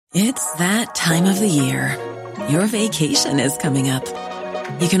It's that time of the year. Your vacation is coming up.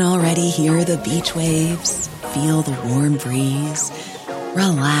 You can already hear the beach waves, feel the warm breeze,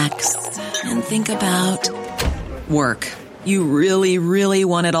 relax, and think about work. You really, really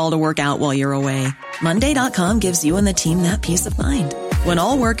want it all to work out while you're away. Monday.com gives you and the team that peace of mind. When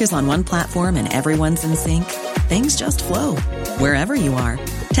all work is on one platform and everyone's in sync, things just flow. Wherever you are,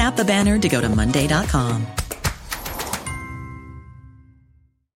 tap the banner to go to Monday.com.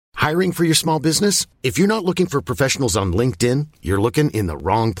 Hiring for your small business? If you're not looking for professionals on LinkedIn, you're looking in the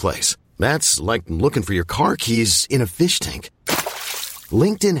wrong place. That's like looking for your car keys in a fish tank.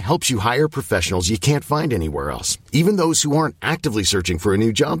 LinkedIn helps you hire professionals you can't find anywhere else, even those who aren't actively searching for a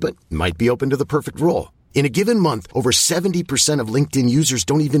new job but might be open to the perfect role. In a given month, over 70% of LinkedIn users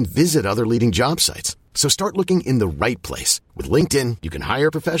don't even visit other leading job sites. So start looking in the right place. With LinkedIn, you can hire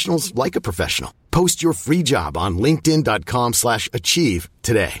professionals like a professional. Post your free job on linkedin.com/achieve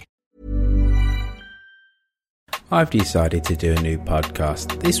today. I've decided to do a new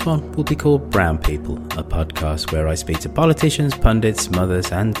podcast. This one will be called Brown People, a podcast where I speak to politicians, pundits,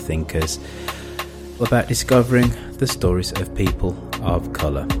 mothers and thinkers about discovering the stories of people of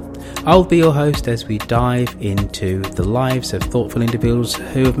colour. I'll be your host as we dive into the lives of thoughtful individuals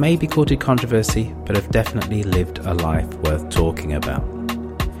who have maybe courted controversy but have definitely lived a life worth talking about.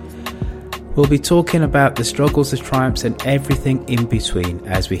 We'll be talking about the struggles, the triumphs and everything in between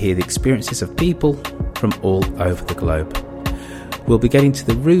as we hear the experiences of people from all over the globe. We'll be getting to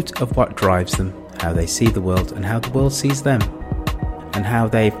the root of what drives them, how they see the world and how the world sees them, and how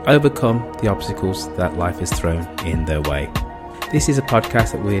they've overcome the obstacles that life has thrown in their way. This is a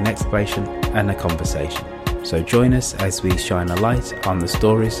podcast that will be an exploration and a conversation. So join us as we shine a light on the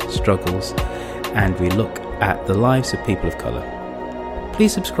stories, struggles, and we look at the lives of people of colour.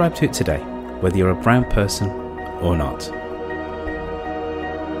 Please subscribe to it today, whether you're a brown person or not.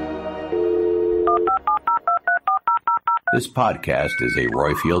 This podcast is a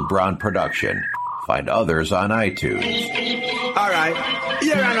Royfield Brown production. Find others on iTunes. All right.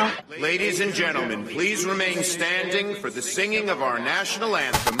 Your Honor. Ladies and gentlemen, please remain standing for the singing of our national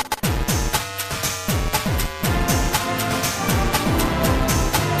anthem.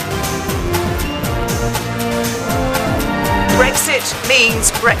 Brexit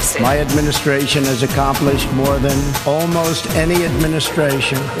means Brexit. My administration has accomplished more than almost any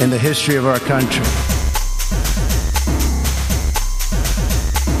administration in the history of our country.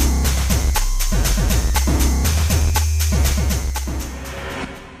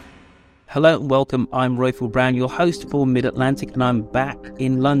 Hello and welcome, I'm Royfield Brown, your host for Mid-Atlantic, and I'm back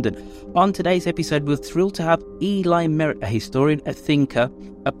in London. On today's episode, we're thrilled to have Eli Merritt, a historian, a thinker,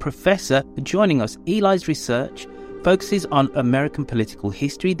 a professor, joining us. Eli's research focuses on American political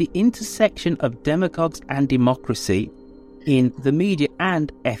history, the intersection of demagogues and democracy in the media,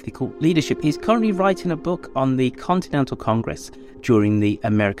 and ethical leadership. He's currently writing a book on the Continental Congress during the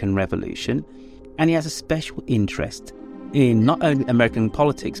American Revolution, and he has a special interest in not only American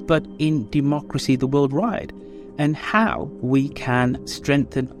politics, but in democracy the worldwide and how we can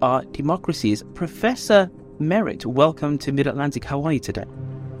strengthen our democracies. Professor Merritt, welcome to Mid-Atlantic. How are you today?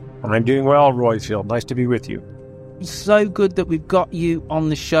 I'm doing well, Royfield. Nice to be with you. So good that we've got you on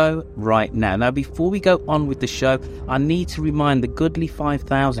the show right now. Now, before we go on with the show, I need to remind the goodly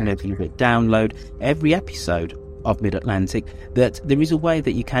 5,000 of you that download every episode of Mid-Atlantic that there is a way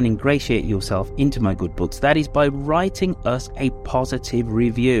that you can ingratiate yourself into my good books. That is by writing us a positive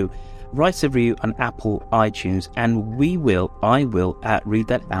review. Write a review on Apple iTunes, and I will read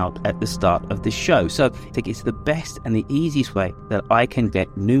that out at the start of the show. So I think it's the best and the easiest way that I can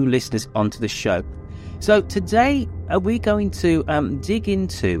get new listeners onto the show. So today we're going to dig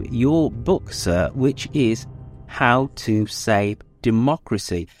into your book, sir, which is How to Save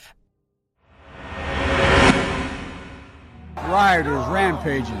Democracy. Rioters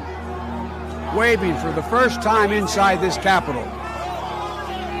rampaging, waving for the first time inside this Capitol.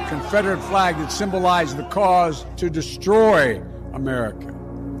 Confederate flag that symbolized the cause to destroy America.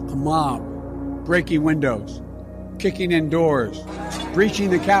 A mob breaking windows, kicking in doors, breaching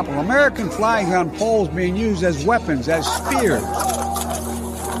the Capitol. American flags on poles being used as weapons, as spears.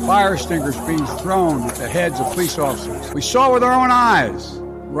 Fire extinguishers being thrown at the heads of police officers. We saw with our own eyes.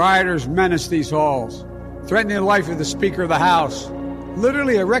 Rioters menaced these halls, threatening the life of the Speaker of the House,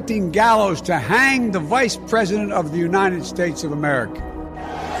 literally erecting gallows to hang the Vice President of the United States of America.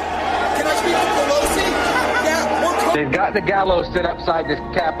 Can I speak to Pelosi? Yeah, they've got the gallows set upside this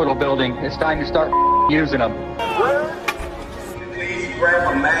Capitol building. It's time to start using them. Please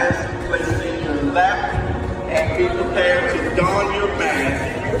grab a mask, place it in your lap, and be prepared to don your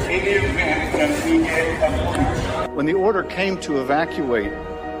mask in the event that we get a breach. When the order came to evacuate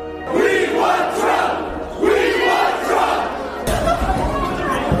We want Trump! We want Trump!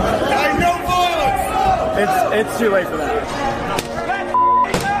 No violence! It's too late for that.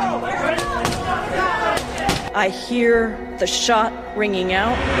 I hear the shot ringing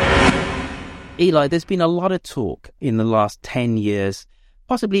out. Eli, there's been a lot of talk in the last 10 years,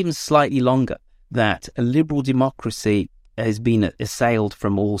 possibly even slightly longer, that a liberal democracy has been assailed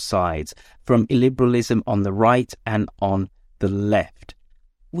from all sides, from illiberalism on the right and on the left.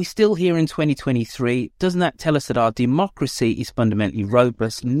 We're still here in 2023. Doesn't that tell us that our democracy is fundamentally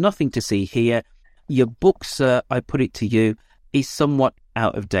robust? Nothing to see here. Your book, sir, I put it to you, is somewhat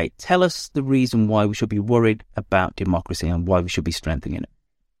out of date. Tell us the reason why we should be worried about democracy and why we should be strengthening it.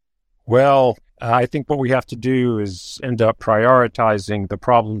 Well, I think what we have to do is end up prioritizing the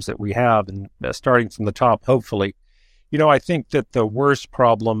problems that we have and starting from the top, hopefully. I think that the worst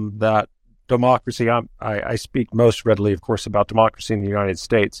problem that democracy, I speak most readily, of course, about democracy in the United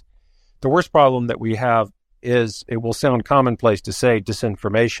States. The worst problem that we have is, it will sound commonplace to say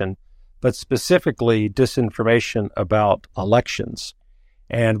disinformation, but specifically disinformation about elections.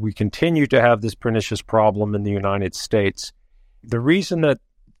 And we continue to have this pernicious problem in the United States. The reason that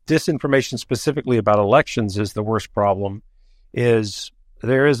disinformation specifically about elections is the worst problem is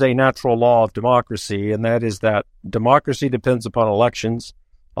there is a natural law of democracy, and that is that democracy depends upon elections,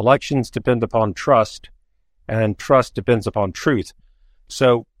 elections depend upon trust, and trust depends upon truth.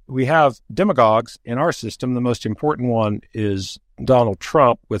 So we have demagogues in our system. The most important one is Donald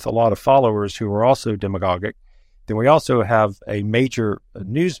Trump, with a lot of followers who are also demagogic. Then we also have a major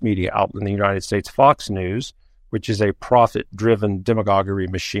news media outlet in the United States, Fox News, which is a profit-driven demagoguery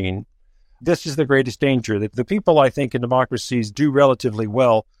machine. This is the greatest danger. The people, I think, in democracies do relatively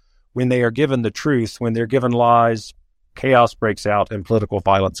well when they are given the truth. When they're given lies, chaos breaks out, and political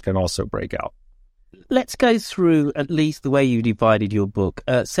violence can also break out. Let's go through at least the way you divided your book.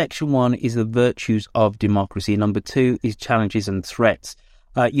 Section 1 is the virtues of democracy. Number 2 is challenges and threats.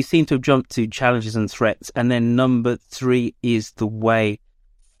 You seem to have jumped to challenges and threats. And then number 3 is the way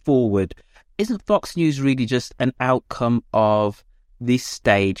forward. Isn't Fox News really just an outcome of this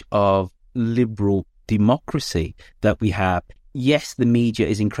stage of liberal democracy that we have? Yes, the media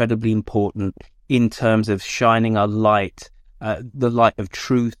is incredibly important in terms of shining a light, the light of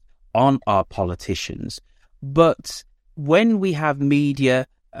truth on our politicians. But when we have media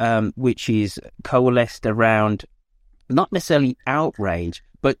which is coalesced around not necessarily outrage,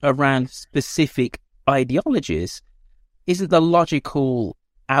 but around specific ideologies, isn't the logical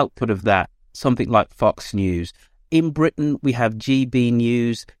output of that something like Fox News? In Britain, we have GB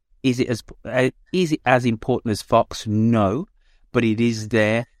News. Is it as important as Fox? No, but it is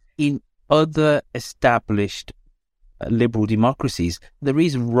there. In other established liberal democracies, there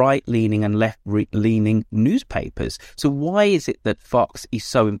is right-leaning and left-leaning newspapers. So why is it that Fox is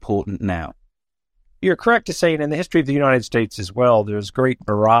so important now? You're correct to say, and in the history of the United States as well, there's great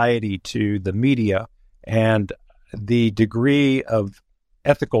variety to the media and the degree of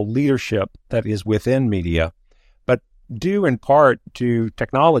ethical leadership that is within media, but due in part to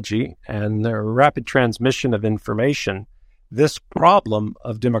technology and the rapid transmission of information, this problem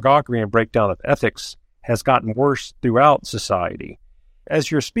of demagoguery and breakdown of ethics has gotten worse throughout society.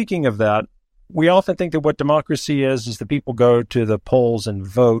 As you're speaking of that, we often think that what democracy is the people go to the polls and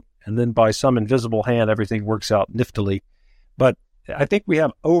vote, and then by some invisible hand, everything works out niftily. But I think we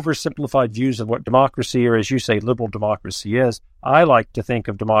have oversimplified views of what democracy, or as you say, liberal democracy is. I like to think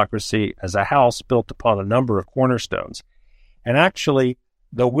of democracy as a house built upon a number of cornerstones. And actually,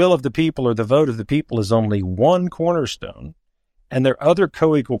 the will of the people or the vote of the people is only one cornerstone. And there are other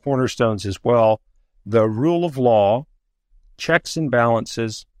co-equal cornerstones as well. The rule of law, checks and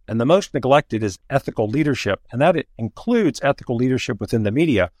balances, and the most neglected is ethical leadership. And that includes ethical leadership within the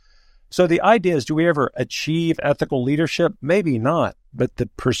media. So the idea is, do we ever achieve ethical leadership? Maybe not. But the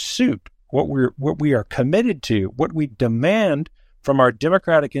pursuit, what we are committed to, what we demand from our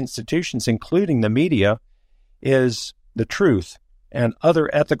democratic institutions, including the media, is the truth and other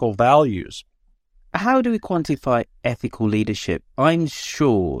ethical values. How do we quantify ethical leadership? I'm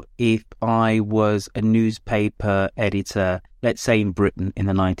sure if I was a newspaper editor, let's say in Britain in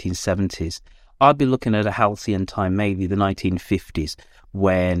the 1970s, I'd be looking at a halcyon time, maybe the 1950s,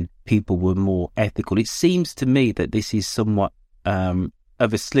 when people were more ethical. It seems to me that this is somewhat of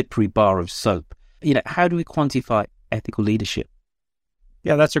a slippery bar of soap. How do we quantify ethical leadership?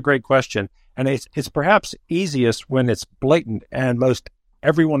 Yeah, that's a great question. And it's perhaps easiest when it's blatant, and most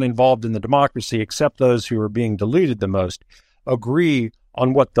everyone involved in the democracy, except those who are being deluded the most, agree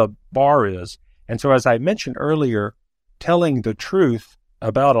on what the bar is. And so, as I mentioned earlier, telling the truth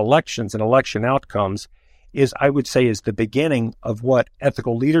about elections and election outcomes is, I would say, is the beginning of what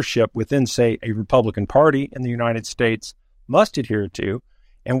ethical leadership within, say, a Republican Party in the United States must adhere to,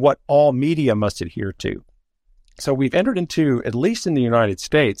 and what all media must adhere to. So we've entered into, at least in the United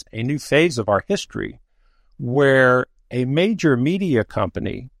States, a new phase of our history where a major media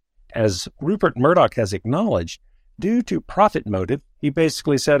company, as Rupert Murdoch has acknowledged, due to profit motive, he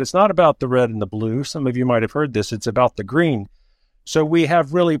basically said it's not about the red and the blue. Some of you might have heard this. It's about the green. So we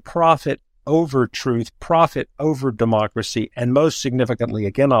have really profit over truth, profit over democracy, and most significantly,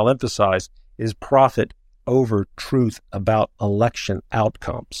 again, I'll emphasize, is profit over truth about election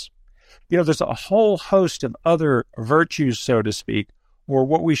outcomes. You know, there's a whole host of other virtues, so to speak, or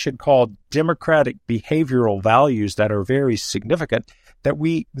what we should call democratic behavioral values that are very significant that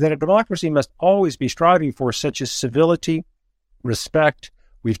a democracy must always be striving for, such as civility, respect.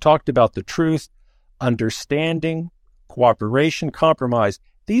 We've talked about the truth, understanding, cooperation, compromise.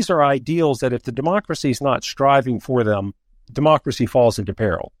 These are ideals that if the democracy is not striving for them, democracy falls into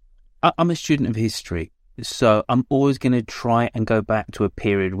peril. I'm a student of history, so I'm always going to try and go back to a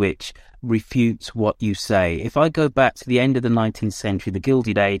period which refutes what you say. If I go back to the end of the 19th century, the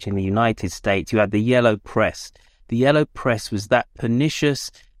Gilded Age in the United States, you had the yellow press. The yellow press was that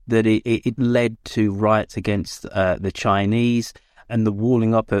pernicious that it led to riots against the Chinese and the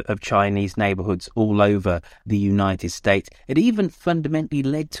walling up of Chinese neighborhoods all over the United States. It even fundamentally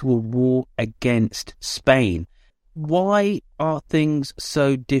led to a war against Spain. Why are things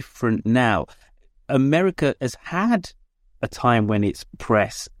so different now? America has had a time when its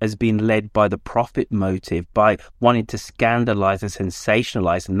press has been led by the profit motive, by wanting to scandalize and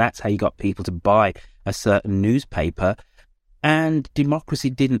sensationalize, and that's how you got people to buy a certain newspaper, and democracy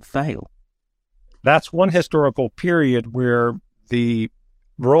didn't fail. That's one historical period where the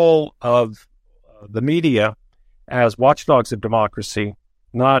role of the media as watchdogs of democracy,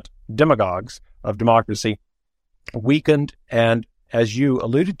 not demagogues of democracy, weakened and, as you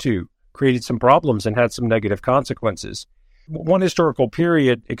alluded to, created some problems and had some negative consequences. One historical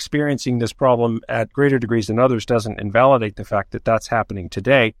period experiencing this problem at greater degrees than others doesn't invalidate the fact that that's happening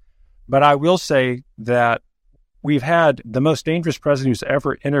today. But I will say that we've had the most dangerous president who's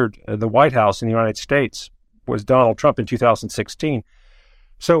ever entered the White House in the United States was Donald Trump in 2016.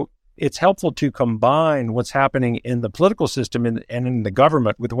 So it's helpful to combine what's happening in the political system and in the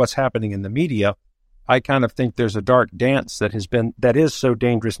government with what's happening in the media. I kind of think there's a dark dance that is so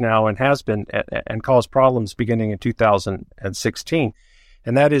dangerous now and has been and caused problems beginning in 2016.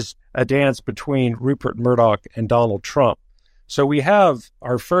 And that is a dance between Rupert Murdoch and Donald Trump. So we have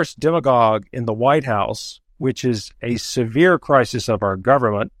our first demagogue in the White House, which is a severe crisis of our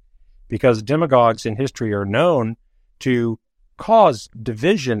government, because demagogues in history are known to cause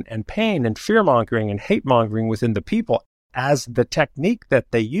division and pain and fear-mongering and hate-mongering within the people as the technique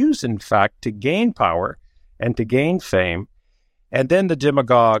that they use, in fact, to gain power and to gain fame. And then the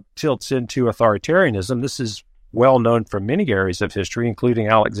demagogue tilts into authoritarianism. This is well known from many areas of history, including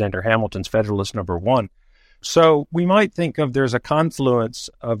Alexander Hamilton's Federalist No. 1. So we might think of there's a confluence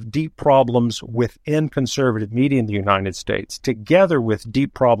of deep problems within conservative media in the United States, together with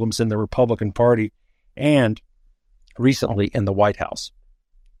deep problems in the Republican Party and recently in the White House.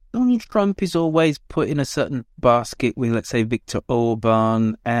 Donald Trump is always put in a certain basket with, let's say, Viktor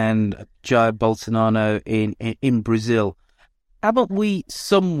Orban and Jair Bolsonaro in Brazil. Haven't we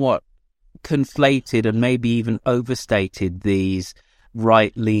somewhat conflated and maybe even overstated these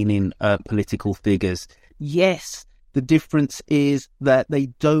right-leaning political figures? Yes, the difference is that they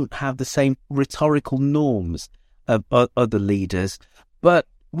don't have the same rhetorical norms of other leaders, but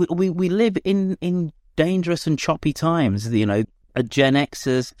we live in dangerous and choppy times. You know, Gen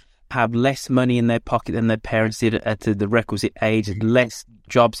Xers have less money in their pocket than their parents did at the requisite age, less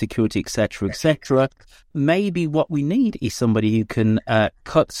job security, etc., etc. Maybe what we need is somebody who can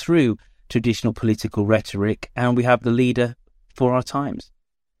cut through traditional political rhetoric, and we have the leader for our times.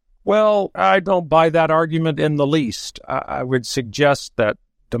 Well, I don't buy that argument in the least. I would suggest that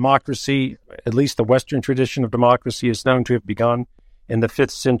democracy, at least the Western tradition of democracy, is known to have begun in the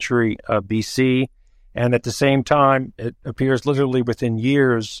 5th century BC. And at the same time, it appears literally within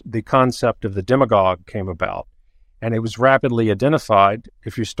years, the concept of the demagogue came about. And it was rapidly identified,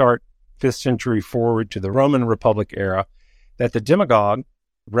 if you start 5th century forward to the Roman Republic era, that the demagogue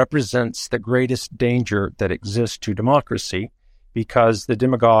represents the greatest danger that exists to democracy, because the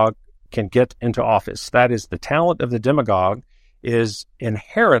demagogue can get into office. That is, the talent of the demagogue is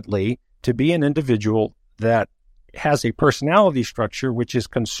inherently to be an individual that has a personality structure which is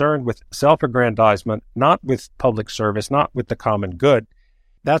concerned with self-aggrandizement, not with public service, not with the common good.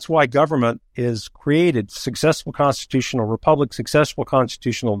 That's why government is created. Successful constitutional republics, successful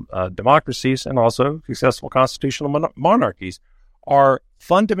constitutional democracies, and also successful constitutional monarchies are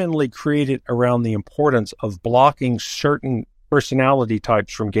fundamentally created around the importance of blocking certain personality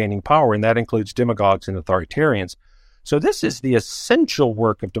types from gaining power, and that includes demagogues and authoritarians. So this is the essential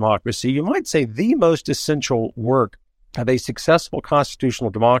work of democracy. You might say the most essential work of a successful constitutional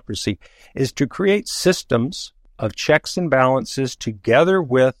democracy is to create systems of checks and balances together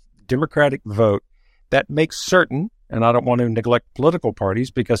with democratic vote that makes certain, and I don't want to neglect political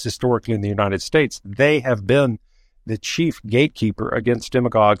parties because historically in the United States, they have been the chief gatekeeper against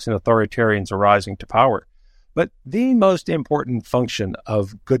demagogues and authoritarians arising to power. But the most important function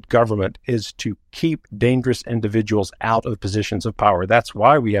of good government is to keep dangerous individuals out of positions of power. That's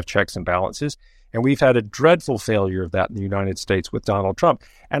why we have checks and balances. And we've had a dreadful failure of that in the United States with Donald Trump.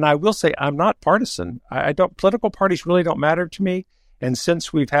 And I will say I'm not partisan. Political parties really don't matter to me. And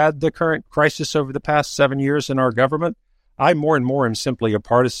since we've had the current crisis over the past 7 years in our government, I more and more am simply a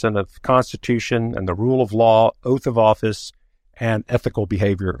partisan of Constitution and the rule of law, oath of office, and ethical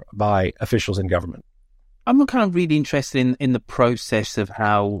behavior by officials in government. I'm kind of really interested in the process of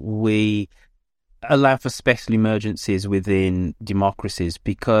how we allow for special emergencies within democracies,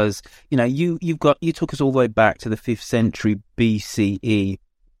 because you took us all the way back to the 5th century BCE,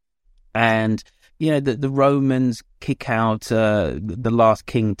 and the Romans kick out the last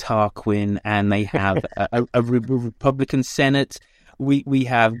king Tarquin, and they have a Republican Senate. We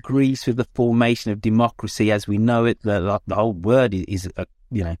have Greece with the formation of democracy as we know it. The whole word is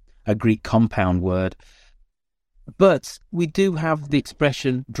a Greek compound word. But we do have the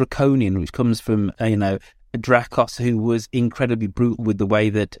expression draconian, which comes from, Dracos, who was incredibly brutal with the way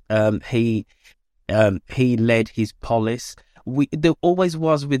that he led his polis. There always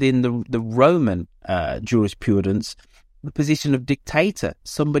was within the Roman jurisprudence the position of dictator.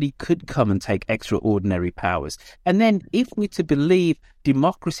 Somebody could come and take extraordinary powers. And then if we're to believe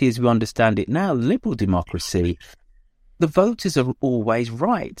democracy as we understand it now, liberal democracy, the voters are always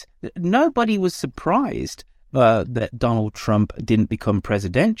right. Nobody was surprised that Donald Trump didn't become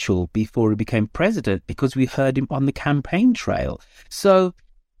presidential before he became president, because we heard him on the campaign trail. So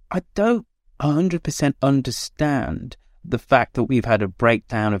I don't 100% understand the fact that we've had a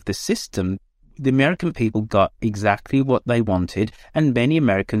breakdown of the system. The American people got exactly what they wanted, and many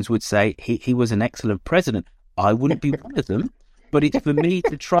Americans would say he was an excellent president. I wouldn't be one of them, but it's for me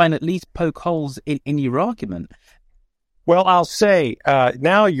to try and at least poke holes in your argument. Well, I'll say,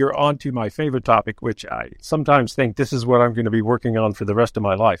 now you're on to my favorite topic, which I sometimes think this is what I'm going to be working on for the rest of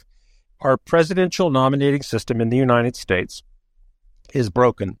my life. Our presidential nominating system in the United States is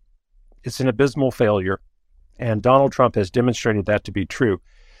broken. It's an abysmal failure, and Donald Trump has demonstrated that to be true.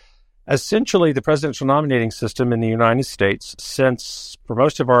 Essentially, the presidential nominating system in the United States, since for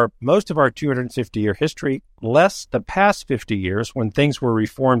most of our 250-year history, less the past 50 years when things were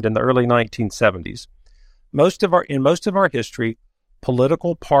reformed in the early 1970s, in most of our history,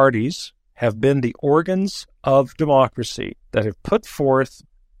 political parties have been the organs of democracy that have put forth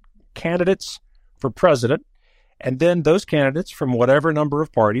candidates for president, and then those candidates from whatever number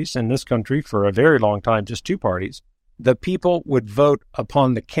of parties, in this country for a very long time, just 2 parties, the people would vote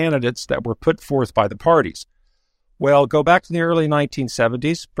upon the candidates that were put forth by the parties. Well, go back to the early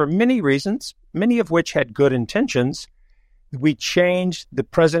 1970s, for many reasons, many of which had good intentions, we changed the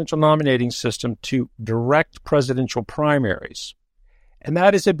presidential nominating system to direct presidential primaries. And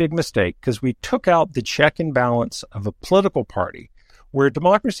that is a big mistake, because we took out the check and balance of a political party where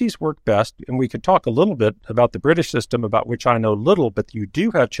democracies work best. And we could talk a little bit about the British system, about which I know little, but you do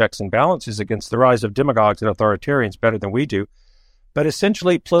have checks and balances against the rise of demagogues and authoritarians better than we do. But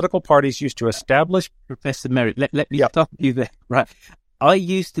essentially, political parties used to establish... Professor Merritt, let me stop you there. Right. I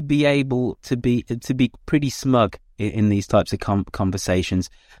used to be able to be pretty smug in these types of conversations,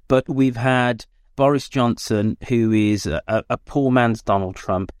 but we've had Boris Johnson, who is a poor man's Donald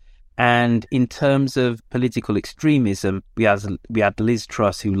Trump, and in terms of political extremism, we had Liz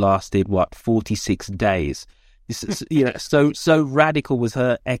Truss, who lasted 46 days. So radical was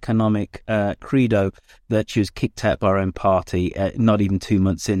her economic credo that she was kicked out by her own party, not even 2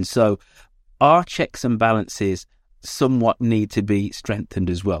 months in. So our checks and balances somewhat need to be strengthened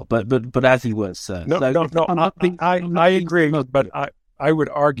as well. But as he was, sir. No. I agree, but I would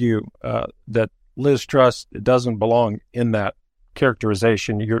argue that Liz Truss doesn't belong in that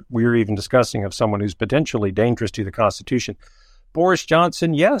characterization we're even discussing of someone who's potentially dangerous to the Constitution. Boris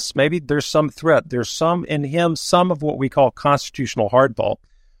Johnson, yes, maybe there's some threat. There's some in him, some of what we call constitutional hardball.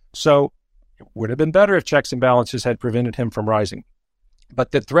 So it would have been better if checks and balances had prevented him from rising.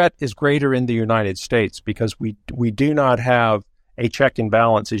 But the threat is greater in the United States because we do not have a check and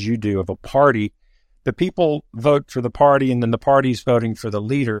balance as you do of a party. The people vote for the party, and then the party's voting for the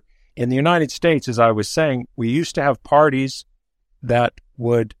leader. In the United States, as I was saying, we used to have parties that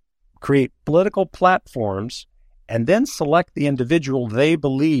would create political platforms and then select the individual they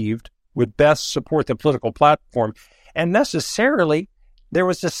believed would best support the political platform. And necessarily, there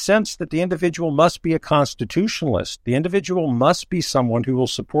was a sense that the individual must be a constitutionalist. The individual must be someone who will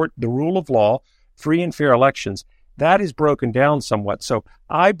support the rule of law, free and fair elections. That is broken down somewhat. So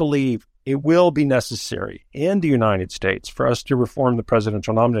I believe it will be necessary in the United States for us to reform the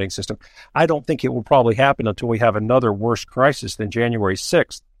presidential nominating system. I don't think it will probably happen until we have another worse crisis than January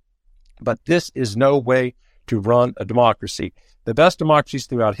 6th. But this is no way to run a democracy. The best democracies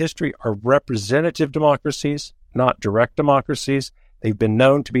throughout history are representative democracies, not direct democracies. They've been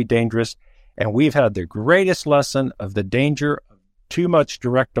known to be dangerous, and we've had the greatest lesson of the danger of too much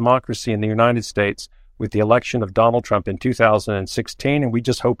direct democracy in the United States with the election of Donald Trump in 2016, and we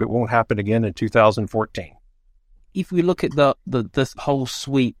just hope it won't happen again in 2014. If we look at the whole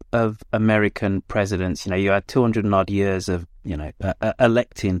sweep of American presidents, you had 200 and odd years of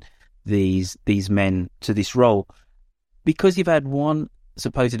electing these men to this role. Because you've had one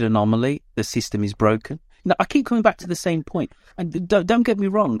supposed anomaly, the system is broken. Now, I keep coming back to the same point, and don't get me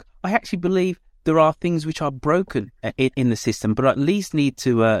wrong. I actually believe there are things which are broken in the system, but at least need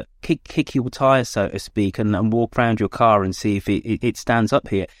to kick your tire, so to speak, and walk around your car and see if it stands up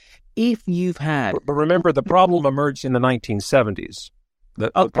here. If you've had... But remember, the problem emerged in the 1970s.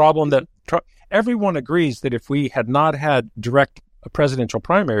 The problem that everyone agrees that if we had not had direct presidential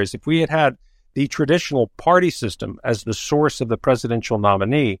primaries, if we had had the traditional party system as the source of the presidential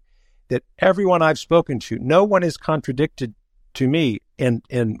nominee, that everyone I've spoken to, no one has contradicted to me in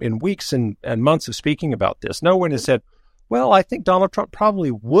weeks and months of speaking about this. No one has said, well, I think Donald Trump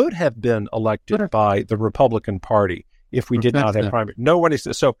probably would have been elected by the Republican Party if we did not have primary. No one is.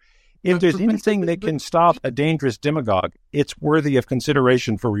 So if there's anything that can stop a dangerous demagogue, it's worthy of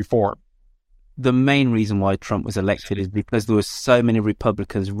consideration for reform. The main reason why Trump was elected is because there were so many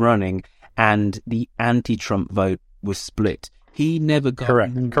Republicans running and the anti-Trump vote was split. He never got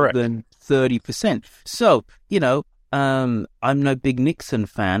more than 30%. So, I'm no big Nixon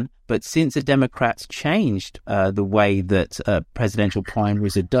fan, but since the Democrats changed the way that presidential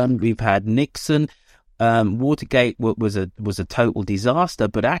primaries are done, we've had Nixon. Watergate was a total disaster,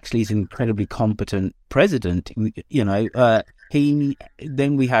 but actually he's an incredibly competent president.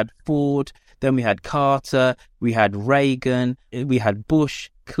 Then we had Ford, then we had Carter, we had Reagan, we had Bush,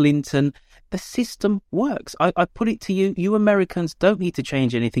 Clinton. The system works. I put it to you, you Americans don't need to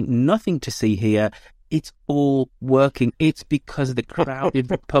change anything, nothing to see here. It's all working. It's because of the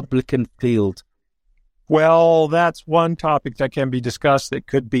crowded Republican field. Well, that's one topic that can be discussed that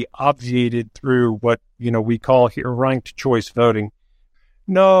could be obviated through what, we call here ranked choice voting.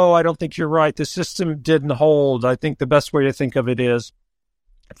 No, I don't think you're right. The system didn't hold. I think the best way to think of it is,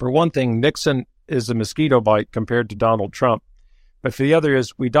 for one thing, Nixon is a mosquito bite compared to Donald Trump. But for the other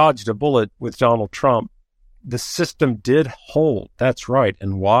is, we dodged a bullet with Donald Trump. The system did hold. That's right.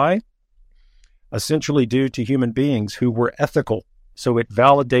 And why? Essentially due to human beings who were ethical. So it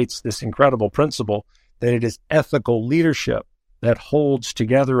validates this incredible principle that it is ethical leadership that holds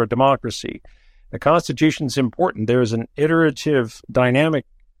together a democracy. The Constitution is important. There is an iterative, dynamic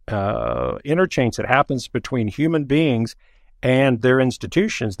interchange that happens between human beings and their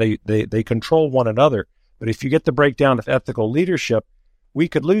institutions. They control one another. But if you get the breakdown of ethical leadership, we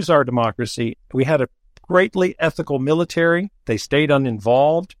could lose our democracy. We had a greatly ethical military. They stayed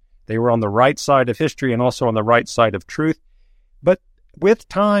uninvolved. They were on the right side of history and also on the right side of truth. But with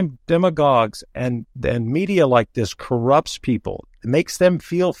time, demagogues and media like this corrupts people. It makes them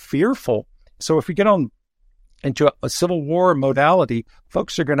feel fearful. So if we get on into a civil war modality,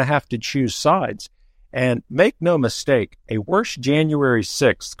 folks are going to have to choose sides. And make no mistake, a worse January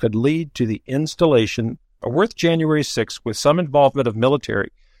 6th could lead to the installation, a worse January 6th with some involvement of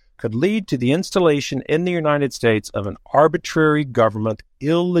military, could lead to the installation in the United States of an arbitrary government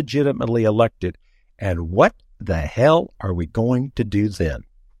illegitimately elected. And what the hell are we going to do then?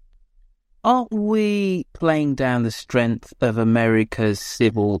 Aren't we playing down the strength of America's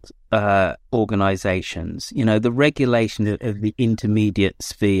civil organizations? The regulation of the intermediate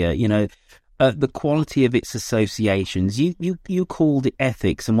sphere, the quality of its associations. You called it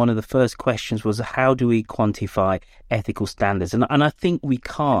ethics, and one of the first questions was, how do we quantify ethical standards? And I think we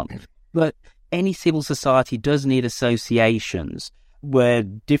can't. But any civil society does need associations where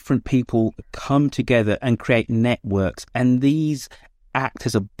different people come together and create networks, and these act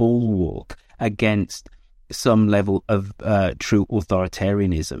as a bulwark against some level of true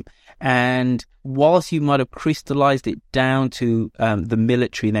authoritarianism. And whilst you might have crystallized it down to the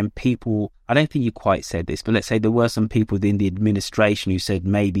military, and then people, I don't think you quite said this, but let's say there were some people within the administration who said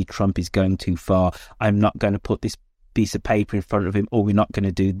maybe Trump is going too far. I'm not going to put this piece of paper in front of him, or we're not going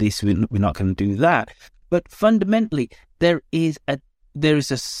to do this, we're not going to do that. But fundamentally, there is a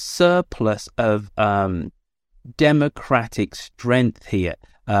surplus of democratic strength here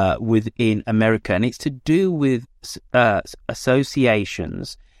within America, and it's to do with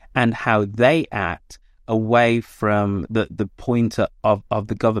associations and how they act away from the pointer of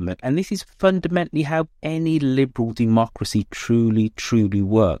the government. And this is fundamentally how any liberal democracy truly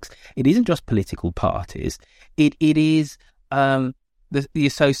works. It isn't just political parties. It is the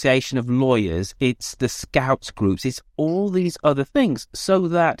association of lawyers. It's the scouts groups. It's all these other things, so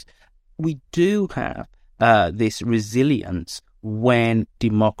that we do have this resilience when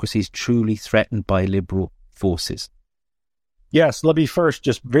democracy is truly threatened by liberal forces. Yes, let me first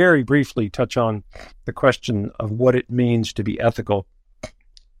just very briefly touch on the question of what it means to be ethical.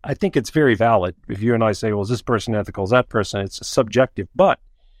 I think it's very valid. If you and I say, well, is this person ethical? Is that person? It's subjective. But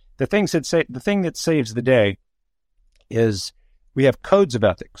the thing that saves the day is we have codes of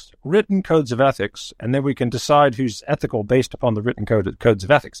ethics, written codes of ethics, and then we can decide who's ethical based upon the written codes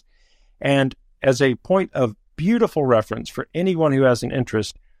of ethics. And as a point of beautiful reference for anyone who has an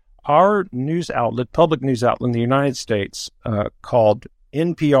interest, our news outlet, public news outlet in the United States, called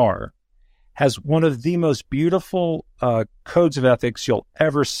NPR, has one of the most beautiful codes of ethics you'll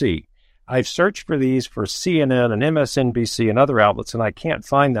ever see. I've searched for these for CNN and MSNBC and other outlets, and I can't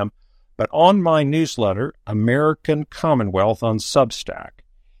find them. But on my newsletter, American Commonwealth on Substack,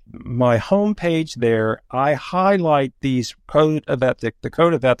 my homepage there, I highlight these code of ethics, the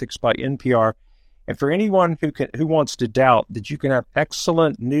Code of Ethics by NPR. And for anyone who wants to doubt that you can have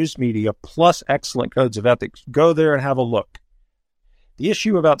excellent news media plus excellent codes of ethics, go there and have a look. The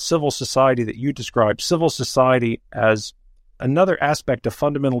issue about civil society that you described, civil society as another aspect of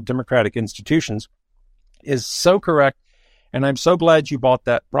fundamental democratic institutions, is so correct. And I'm so glad you brought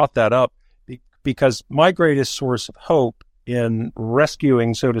that up, because my greatest source of hope in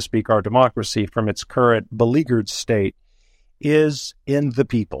rescuing, so to speak, our democracy from its current beleaguered state is in the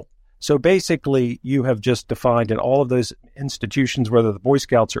people. So basically, you have just defined in all of those institutions, whether the Boy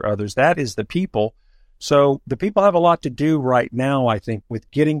Scouts or others, that is the people. So the people have a lot to do right now, I think, with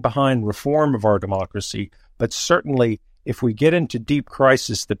getting behind reform of our democracy. But certainly, if we get into deep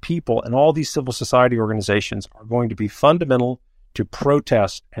crisis, the people and all these civil society organizations are going to be fundamental to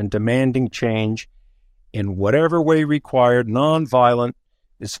protest and demanding change in whatever way required, nonviolent.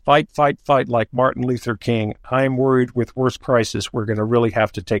 Is fight like Martin Luther King. I am worried with worst crisis we're going to really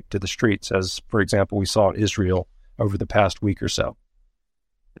have to take to the streets, as, for example, we saw in Israel over the past week or so.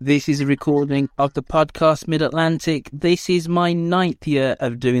 This is a recording of the podcast Mid-Atlantic. This is my 9th year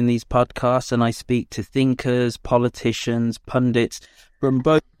of doing these podcasts, and I speak to thinkers, politicians, pundits from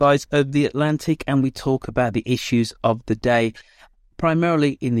both sides of the Atlantic, and we talk about the issues of the day,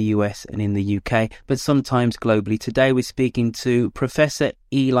 primarily in the US and in the UK, but sometimes globally. Today we're speaking to Professor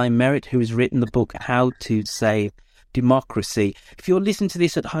Eli Merritt, who has written the book How to Save Democracy. If you're listening to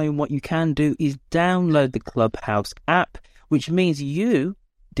this at home, what you can do is download the Clubhouse app, which means you,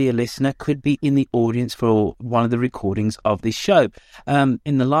 dear listener, could be in the audience for one of the recordings of this show. In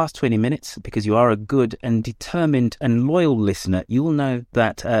the last 20 minutes, because you are a good and determined and loyal listener, you will know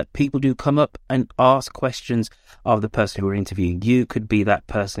that people do come up and ask questions of the person who we're interviewing. You could be that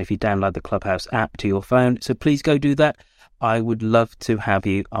person if you download the Clubhouse app to your phone. So please go do that. I would love to have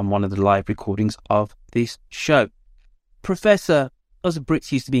you on one of the live recordings of this show. Professor, us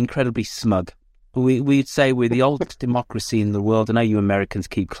Brits used to be incredibly smug. We'd say we're the oldest democracy in the world. I know you Americans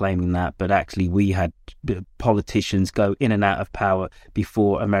keep claiming that, but actually we had politicians go in and out of power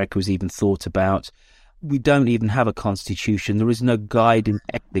before America was even thought about. We don't even have a constitution. There is no guiding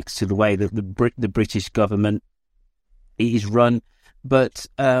ethics to the way that the British government is run. But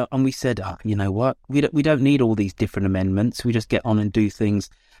and we said, you know what? We don't need all these different amendments. We just get on and do things.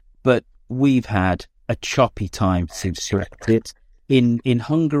 But we've had a choppy time since Brexit. In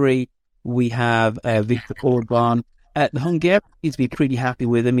Hungary, we have Viktor Orban. The Hungarians seem to be pretty happy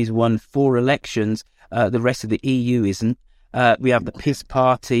with him. He's won 4 elections. The rest of the EU isn't. We have the PiS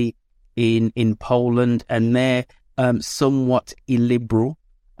party in Poland, and they're somewhat illiberal.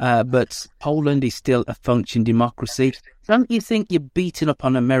 But Poland is still a functioning democracy. Don't you think you're beating up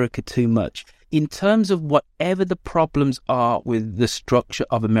on America too much? In terms of whatever the problems are with the structure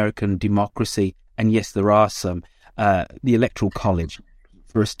of American democracy, and yes, there are some, the Electoral College,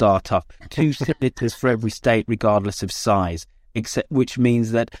 for a start-up, 2 senators for every state, regardless of size. which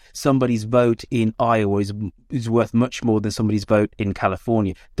means that somebody's vote in Iowa is worth much more than somebody's vote in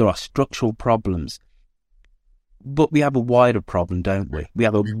California. There are structural problems. But we have a wider problem, don't we? We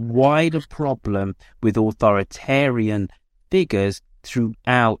have a wider problem with authoritarian figures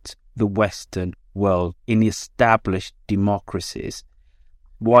throughout the Western world in the established democracies.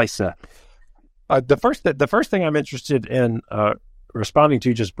 Why, sir? The first thing I'm interested in responding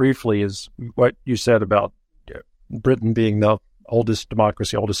to just briefly is what you said about Britain being the oldest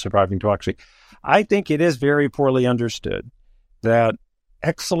surviving democracy. I think it is very poorly understood that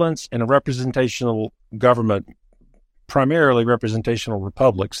excellence in a representational government, primarily representational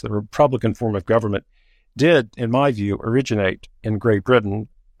republics, the Republican form of government, did, in my view, originate in Great Britain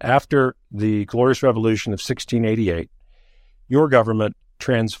after the Glorious Revolution of 1688. Your government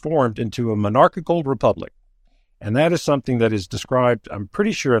transformed into a monarchical republic. And that is something that is described, I'm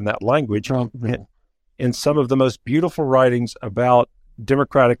pretty sure, in that language in some of the most beautiful writings about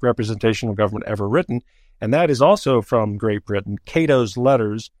democratic representational government ever written. And that is also from Great Britain, Cato's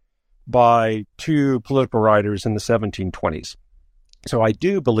Letters by two political writers in the 1720s. So I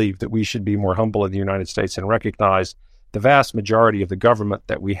do believe that we should be more humble in the United States and recognize the vast majority of the government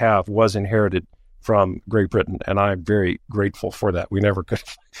that we have was inherited from Great Britain, and I'm very grateful for that. We never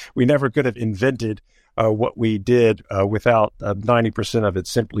could have invented what we did without 90% of it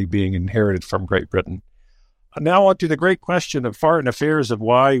simply being inherited from Great Britain. Now on to the great question of foreign affairs, of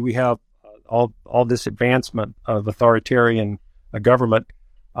why we have all this advancement of authoritarian government.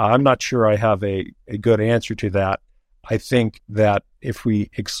 I'm not sure I have a good answer to that. I think that if we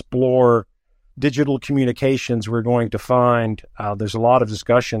explore digital communications, we're going to find there's a lot of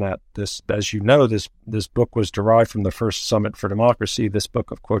discussion at this. As you know, this book was derived from the first Summit for Democracy, this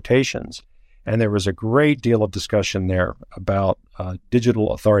book of quotations. And there was a great deal of discussion there about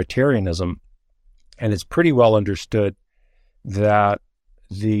digital authoritarianism. And it's pretty well understood that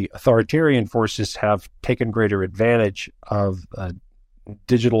the authoritarian forces have taken greater advantage of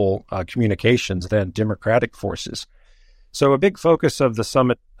digital communications than democratic forces. So a big focus of the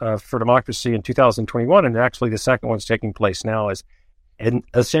Summit for Democracy in 2021, and actually the second one's taking place now, is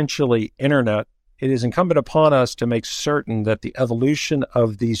essentially internet. It is incumbent upon us to make certain that the evolution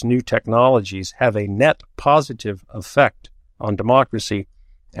of these new technologies have a net positive effect on democracy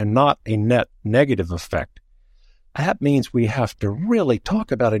and not a net negative effect. That means we have to really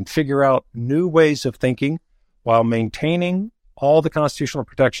talk about and figure out new ways of thinking while maintaining all the constitutional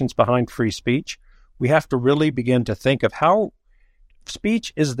protections behind free speech. We have to really begin to think of how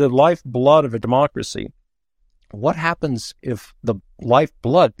speech is the lifeblood of a democracy. What happens if the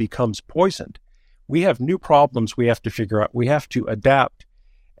lifeblood becomes poisoned? We have new problems we have to figure out. We have to adapt,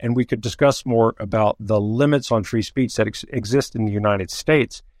 and we could discuss more about the limits on free speech that exist in the United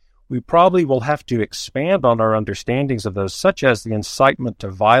States. We probably will have to expand on our understandings of those, such as the incitement to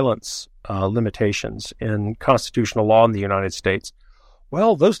violence limitations in constitutional law in the United States.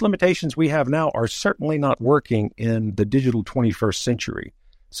 Well, those limitations we have now are certainly not working in the digital 21st century.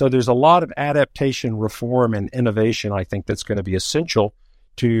 So there's a lot of adaptation, reform, and innovation, I think, that's going to be essential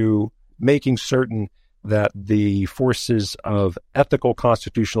to making certain that the forces of ethical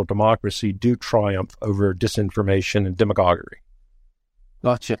constitutional democracy do triumph over disinformation and demagoguery.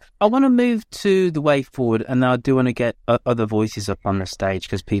 Gotcha. I want to move to the way forward, and I do want to get other voices up on the stage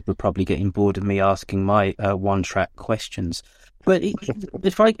because people are probably getting bored of me asking my one-track questions. But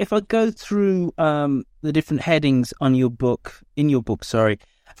if I go through the different headings on your book,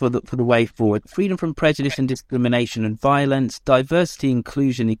 for the way forward: freedom from prejudice and discrimination and violence, diversity,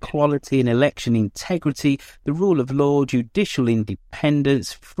 inclusion, equality and election integrity, the rule of law, judicial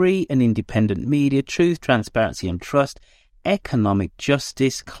independence, free and independent media, truth, transparency and trust, economic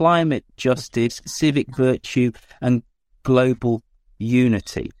justice, climate justice, civic virtue, and global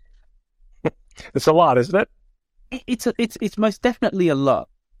unity. It's a lot, isn't it? It's most definitely a lot.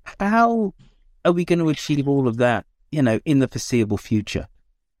 How are we going to achieve all of that, in the foreseeable future?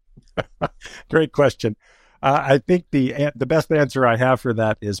 Great question. I think the best answer I have for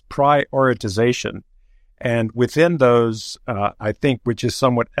that is prioritization. And within those, I think, which is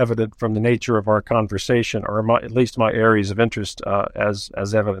somewhat evident from the nature of our conversation, or at least my areas of interest as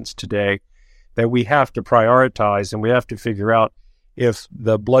evidence today, that we have to prioritize and we have to figure out if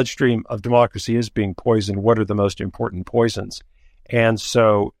the bloodstream of democracy is being poisoned, what are the most important poisons? And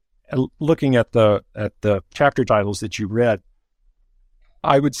so looking at the chapter titles that you read,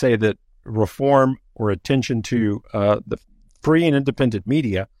 I would say that reform or attention to the free and independent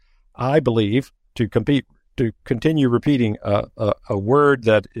media, I believe, to continue repeating a word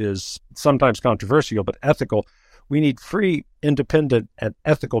that is sometimes controversial but ethical, We need free, independent, and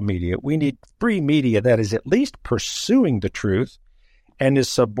ethical media. We need free media that is at least pursuing the truth and is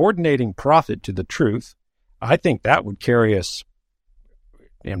subordinating profit to the truth. I think that would carry us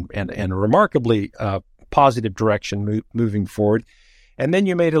in a remarkably positive direction moving forward. And then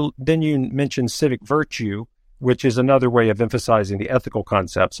you mentioned civic virtue, which is another way of emphasizing the ethical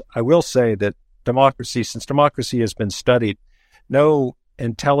concepts. I will say that since democracy has been studied, no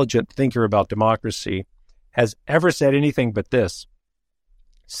intelligent thinker about democracy has ever said anything but this: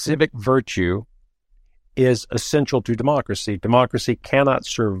 civic virtue is essential to democracy. Democracy cannot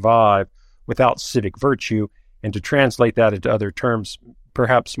survive without civic virtue. And to translate that into other terms,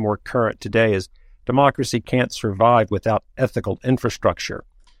 perhaps more current today, is democracy can't survive without ethical infrastructure.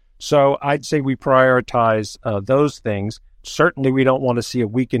 So I'd say we prioritize those things. Certainly, we don't want to see a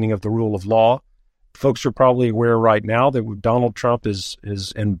weakening of the rule of law. Folks are probably aware right now that Donald Trump is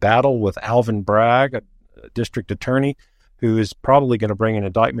in battle with Alvin Bragg, a district attorney, who is probably going to bring an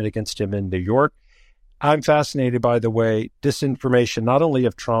indictment against him in New York. I'm fascinated by the way disinformation, not only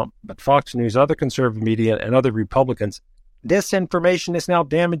of Trump, but Fox News, other conservative media, and other Republicans, disinformation is now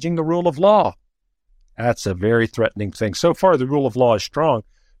damaging the rule of law. That's a very threatening thing. So far, the rule of law is strong,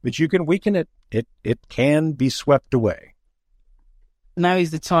 but you can weaken it. It can be swept away. Now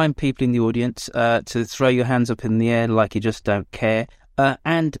is the time, people in the audience, to throw your hands up in the air like you just don't care,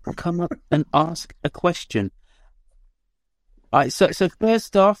 and come up and ask a question. All right, so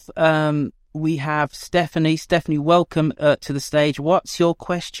first off, we have Stephanie. Stephanie, welcome to the stage. What's your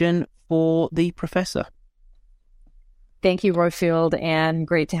question for the professor? Thank you, Royfield, and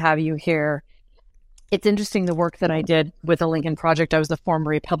great to have you here. It's interesting, the work that I did with the Lincoln Project. I was a former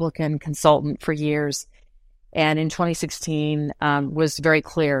Republican consultant for years. And in 2016, was very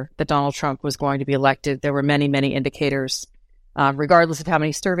clear that Donald Trump was going to be elected. There were many, many indicators. Regardless of how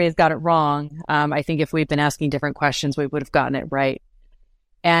many surveys got it wrong, I think if we'd been asking different questions, we would have gotten it right.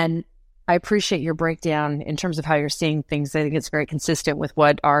 And I appreciate your breakdown in terms of how you're seeing things. I think it's very consistent with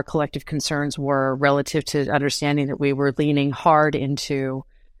what our collective concerns were relative to understanding that we were leaning hard into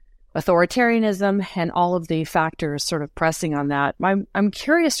authoritarianism and all of the factors sort of pressing on that. I'm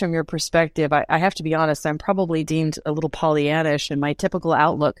curious from your perspective. I have to be honest, I'm probably deemed a little Pollyannish in my typical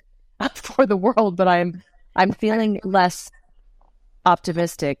outlook for the world, but I'm feeling less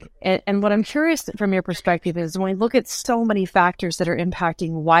optimistic. And what I'm curious from your perspective is when we look at so many factors that are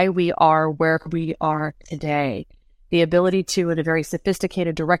impacting why we are where we are today, the ability to, in a very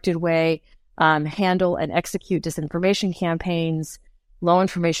sophisticated, directed way, handle and execute disinformation campaigns, low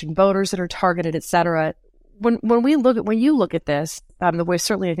information voters that are targeted, et cetera. When you look at this, the way,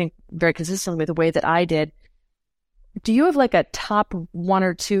 certainly I think very consistently with the way that I did, do you have like a top one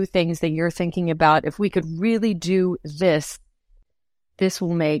or two things that you're thinking about? If we could really do this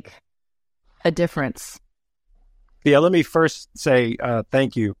will make a difference. Yeah, let me first say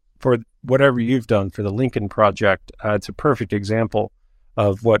thank you for whatever you've done for the Lincoln Project. It's a perfect example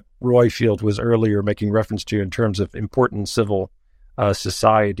of what Royfield was earlier making reference to in terms of important civil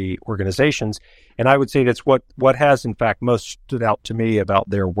society organizations. And I would say that's what has, in fact, most stood out to me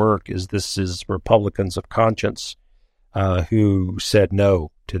about their work is this is Republicans of conscience who said no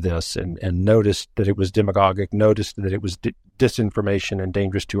to this and noticed that it was demagogic, noticed that it was disinformation and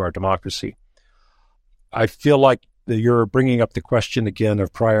dangerous to our democracy. I feel like you're bringing up the question again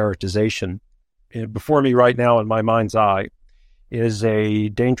of prioritization. Before me right now in my mind's eye is a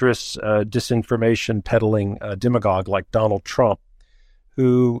dangerous disinformation peddling demagogue like Donald Trump,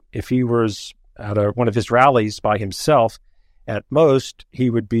 who, if he was at one of his rallies by himself, at most,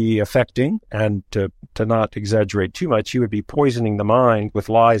 he would be affecting, and to not exaggerate too much, he would be poisoning the mind with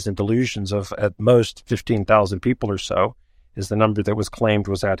lies and delusions of, at most, 15,000 people or so, is the number that was claimed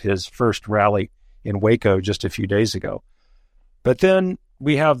was at his first rally in Waco just a few days ago. But then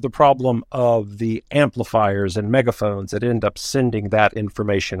we have the problem of the amplifiers and megaphones that end up sending that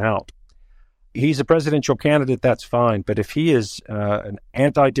information out. He's a presidential candidate, that's fine, but if he is an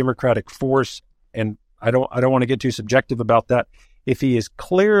anti-democratic force, and I don't want to get too subjective about that, if he is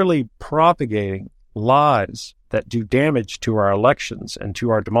clearly propagating lies that do damage to our elections and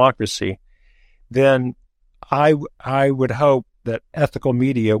to our democracy, then I would hope that ethical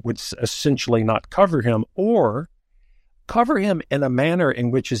media would essentially not cover him, or cover him in a manner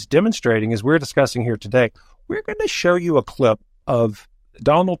in which is demonstrating, as we're discussing here today. We're going to show you a clip of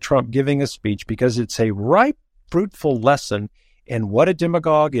Donald Trump giving a speech because it's a ripe, fruitful lesson in what a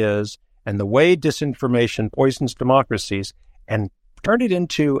demagogue is and the way disinformation poisons democracies, and turn it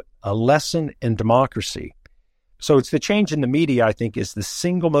into a lesson in democracy. So it's the change in the media, I think, is the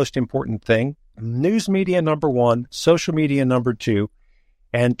single most important thing. News media, number one, social media, number two,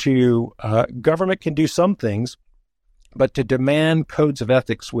 and government can do some things, but to demand codes of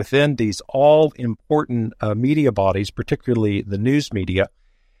ethics within these all important media bodies, particularly the news media.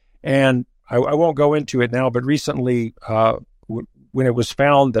 And I won't go into it now, but recently, when it was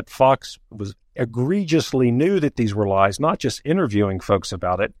found that Fox was egregiously knew that these were lies, not just interviewing folks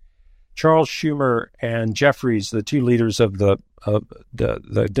about it, Charles Schumer and Jeffries, the two leaders of the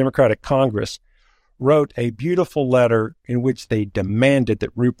Democratic Congress, wrote a beautiful letter in which they demanded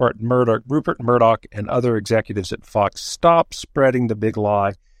that Rupert Murdoch and other executives at Fox stop spreading the big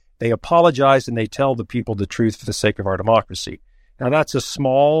lie. They apologize and they tell the people the truth for the sake of our democracy. Now, that's a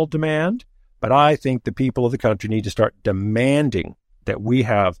small demand, but I think the people of the country need to start demanding that we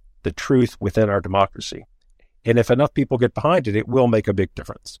have the truth within our democracy. And if enough people get behind it, it will make a big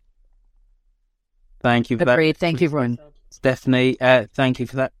difference. Thank you for that. Agreed. Thank you, Ron. Stephanie, thank you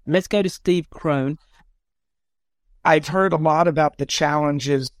for that. Let's go to Steve Crone. I've heard a lot about the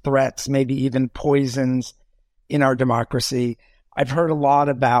challenges, threats, maybe even poisons in our democracy. I've heard a lot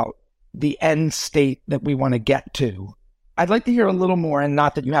about the end state that we want to get to. I'd like to hear a little more, and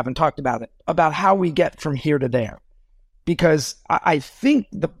not that you haven't talked about it, about how we get from here to there. Because I think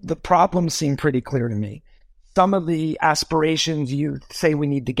the problems seem pretty clear to me. Some of the aspirations you say we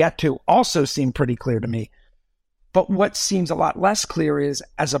need to get to also seem pretty clear to me. But what seems a lot less clear is,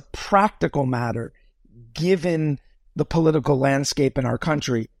 as a practical matter, given the political landscape in our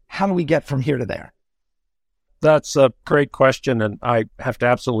country, how do we get from here to there? That's a great question, and I have to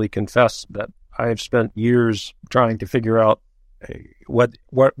absolutely confess that I have spent years trying to figure out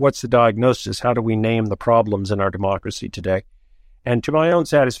what's the diagnosis? How do we name the problems in our democracy today? And to my own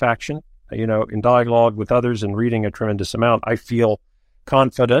satisfaction, in dialogue with others and reading a tremendous amount, I feel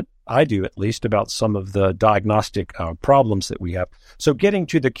confident, I do at least, about some of the diagnostic problems that we have. So getting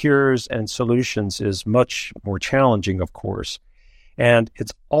to the cures and solutions is much more challenging, of course. And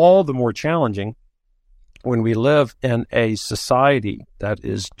it's all the more challenging when we live in a society that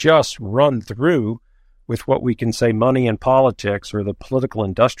is just run through with what we can say money and politics, or the political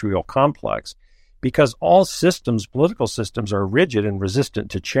industrial complex, because all systems, political systems, are rigid and resistant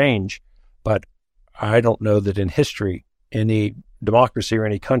to change. But I don't know that in history any democracy or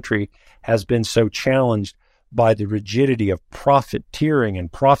any country has been so challenged by the rigidity of profiteering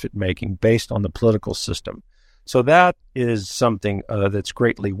and profit-making based on the political system. So that is something that's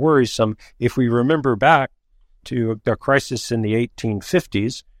greatly worrisome. If we remember back to the crisis in the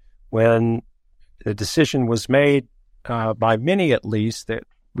 1850s, when the decision was made by many at least that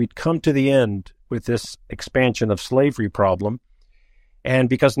we'd come to the end with this expansion of slavery problem. And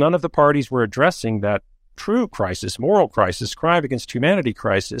because none of the parties were addressing that true crisis, moral crisis, crime against humanity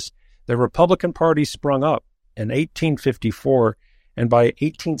crisis, the Republican Party sprung up in 1854, and by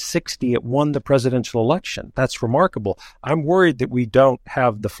 1860 it won the presidential election. That's remarkable. I'm worried that we don't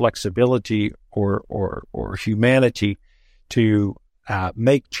have the flexibility or humanity to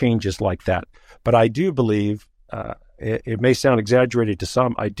make changes like that. But I do believe, it may sound exaggerated to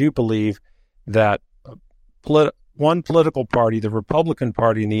some, I do believe that one political party, the Republican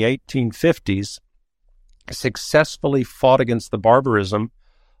Party in the 1850s, successfully fought against the barbarism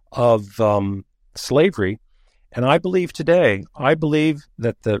of slavery. And I believe today,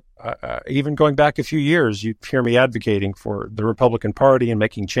 that even going back a few years, you hear me advocating for the Republican Party and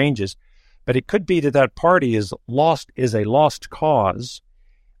making changes, but it could be that party is a lost cause.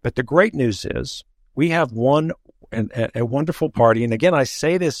 But the great news is we have a wonderful party. And again, I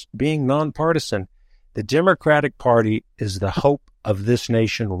say this being nonpartisan. The Democratic Party is the hope of this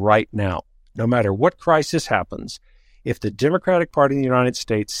nation right now. No matter what crisis happens, if the Democratic Party in the United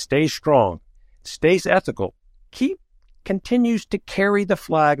States stays strong, stays ethical, continues to carry the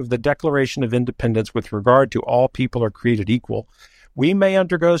flag of the Declaration of Independence with regard to all people are created equal, we may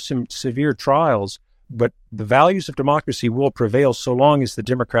undergo some severe trials, but the values of democracy will prevail so long as the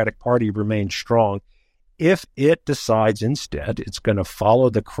Democratic Party remains strong. If it decides instead it's going to follow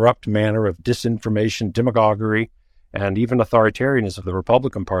the corrupt manner of disinformation, demagoguery, and even authoritarianism of the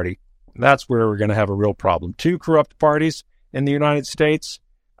Republican Party, that's where we're going to have a real problem. Two corrupt parties in the United States,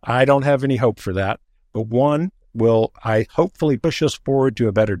 I don't have any hope for that. But one will, hopefully push us forward to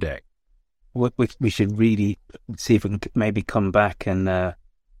a better day. We should really see if we can maybe come back and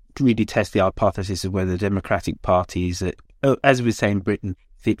really test the hypothesis of whether the Democratic Party is, as we say in Britain,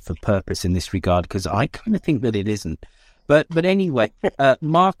 fit for purpose in this regard, because I kind of think that it isn't. But anyway,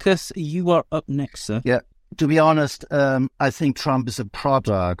 Marcus, you are up next, sir. Yeah, to be honest, I think Trump is a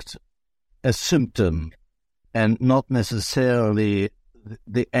product, a symptom, and not necessarily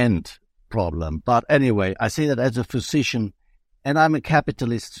the end problem. But anyway, I say that as a physician, and I'm a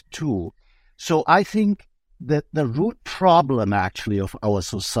capitalist too. So I think that the root problem actually of our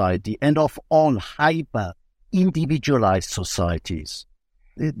society and of all hyper individualized societies.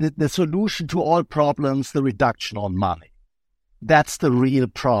 The solution to all problems, the reduction on money. That's the real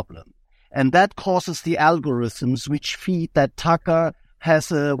problem. And that causes the algorithms which feed that Tucker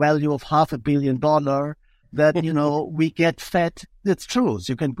has a value of $500 million, that, we get fed. It's true.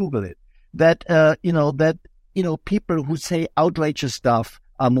 So you can Google it. That, people who say outrageous stuff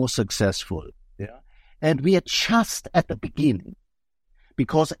are more successful. Yeah. And we are just at the beginning.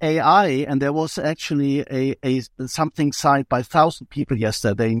 Because AI, and there was actually a something signed by 1,000 people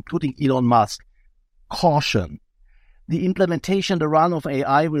yesterday, including Elon Musk, caution. The implementation, the run of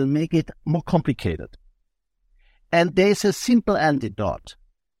AI will make it more complicated. And there's a simple antidote,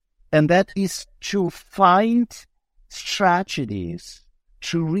 and that is to find strategies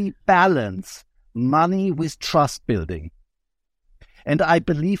to rebalance money with trust building. And I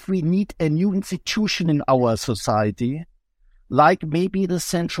believe we need a new institution in our society, like maybe the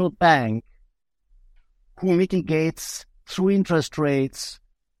central bank, who mitigates through interest rates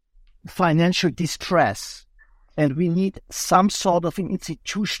financial distress. And we need some sort of an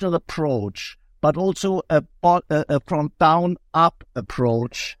institutional approach, but also a from down up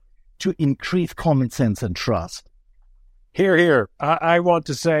approach to increase common sense and trust. Here. I want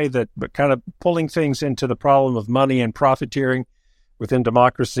to say that, but kind of pulling things into the problem of money and profiteering within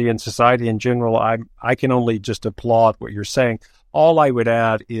democracy and society in general, I can only just applaud what you're saying. All I would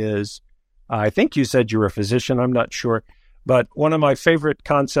add is, I think you said you're a physician, I'm not sure, but one of my favorite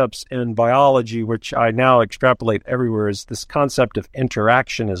concepts in biology, which I now extrapolate everywhere, is this concept of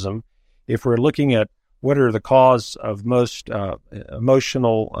interactionism. If we're looking at what are the cause of most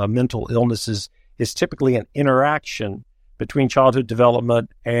emotional mental illnesses, is typically an interaction between childhood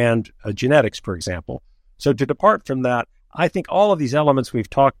development and genetics, for example. So to depart from that, I think all of these elements we've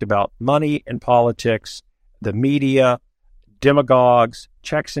talked about, money and politics, the media, demagogues,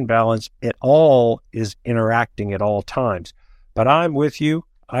 checks and balance, it all is interacting at all times. But I'm with you.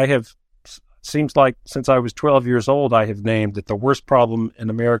 Seems like since I was 12 years old, I have named that the worst problem in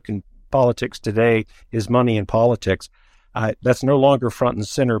American politics today is money and politics. That's no longer front and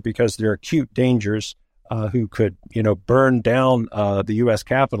center because there are acute dangers who could, burn down the U.S.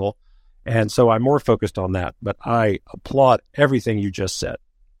 Capitol. And so I'm more focused on that. But I applaud everything you just said.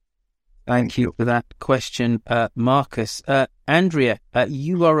 Thank you for that question, Marcus. Andrea,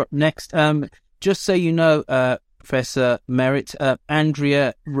 you are up next. Just so you know, Professor Merritt,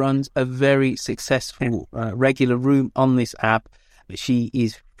 Andrea runs a very successful regular room on this app. She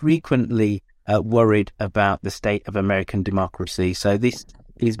is frequently worried about the state of American democracy. So this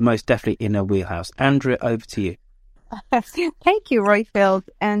is most definitely in her wheelhouse. Andrea, over to you. Thank you, Royfield.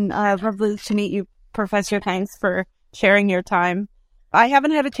 And lovely to meet you, Professor. Thanks for sharing your time. I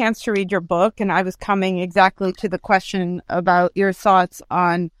haven't had a chance to read your book, and I was coming exactly to the question about your thoughts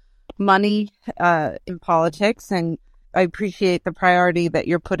on money in politics. And I appreciate the priority that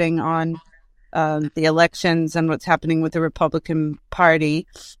you're putting on the elections and what's happening with the Republican Party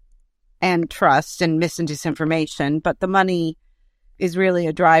and trust and mis and disinformation. But the money is really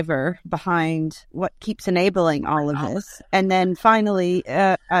a driver behind what keeps enabling all of this. And then finally,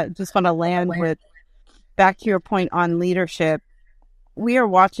 I just want to land with, back to your point on leadership, we are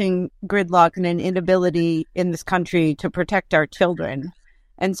watching gridlock and an inability in this country to protect our children.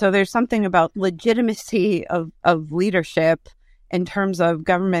 And so there's something about legitimacy of leadership in terms of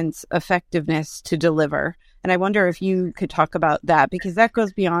government's effectiveness to deliver. And I wonder if you could talk about that, because that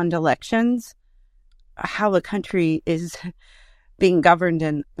goes beyond elections, how the country is being governed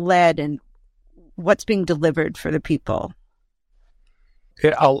and led and what's being delivered for the people.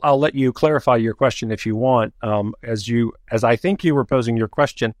 I'll let you clarify your question if you want. As I think you were posing your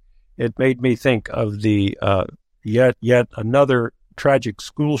question, it made me think of the yet another tragic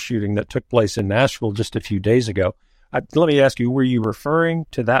school shooting that took place in Nashville just a few days ago. Let me ask you, were you referring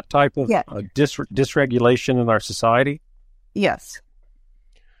to that type of dysregulation in our society? Yes.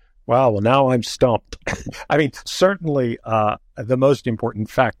 Wow, well, now I'm stumped. I mean, certainly the most important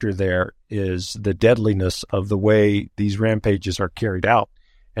factor there is the deadliness of the way these rampages are carried out.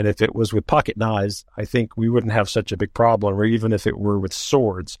 And if it was with pocket knives, I think we wouldn't have such a big problem, or even if it were with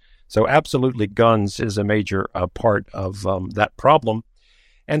swords. So absolutely, guns is a major part of that problem.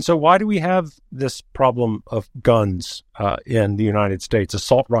 And so why do we have this problem of guns in the United States,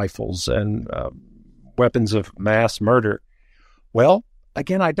 assault rifles and weapons of mass murder? Well,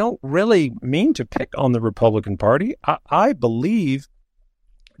 again, I don't really mean to pick on the Republican Party. I believe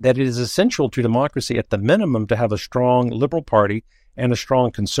that it is essential to democracy at the minimum to have a strong liberal party and a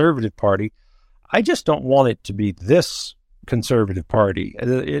strong conservative party. I just don't want it to be this conservative party.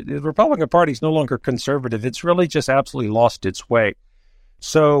 The Republican Party is no longer conservative. It's really just absolutely lost its way.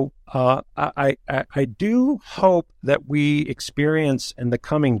 So I do hope that we experience in the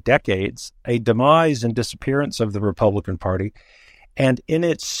coming decades a demise and disappearance of the Republican Party. And in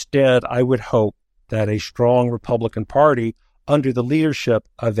its stead, I would hope that a strong Republican Party under the leadership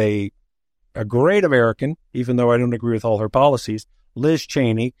of a great American, even though I don't agree with all her policies, Liz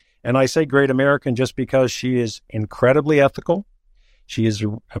Cheney. And I say great American just because she is incredibly ethical. She is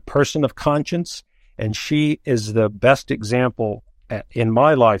a person of conscience, and she is the best example in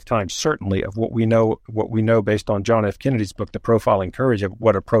my lifetime, certainly, of what we know based on John F. Kennedy's book, The Profiling Courage, of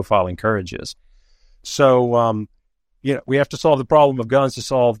what a profiling courage is. So, we have to solve the problem of guns to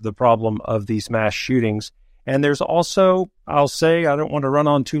solve the problem of these mass shootings. And there's also, I'll say, I don't want to run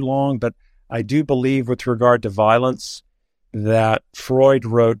on too long, but I do believe with regard to violence that Freud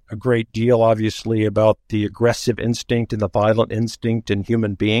wrote a great deal, obviously, about the aggressive instinct and the violent instinct in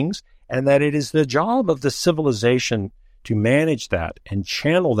human beings, and that it is the job of the civilization to manage that and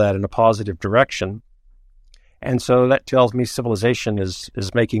channel that in a positive direction. And so that tells me civilization is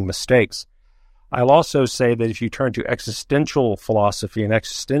making mistakes. I'll also say that if you turn to existential philosophy and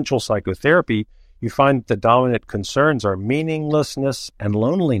existential psychotherapy, you find the dominant concerns are meaninglessness and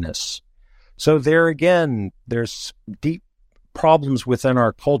loneliness. So there again, there's deep problems within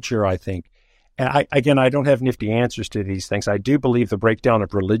our culture, I think. And I don't have nifty answers to these things. I do believe the breakdown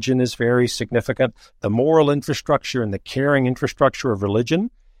of religion is very significant, the moral infrastructure and the caring infrastructure of religion.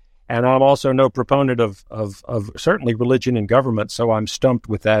 And I'm also no proponent of certainly religion and government, so I'm stumped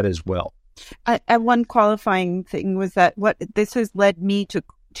with that as well. One qualifying thing was that what this has led me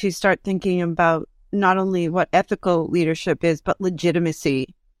to start thinking about not only what ethical leadership is, but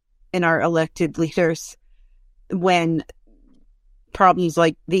legitimacy in our elected leaders when problems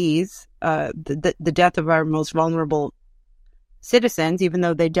like these, the death of our most vulnerable citizens, even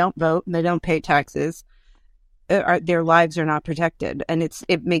though they don't vote and they don't pay taxes, their lives are not protected. And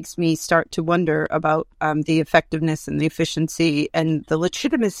it makes me start to wonder about the effectiveness and the efficiency and the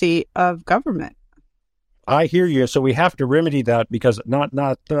legitimacy of government. I hear you. So we have to remedy that, because not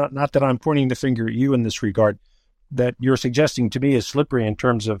that I'm pointing the finger at you in this regard, that you're suggesting to me is slippery in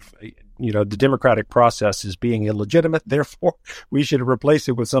terms of, the democratic process is being illegitimate. Therefore, we should replace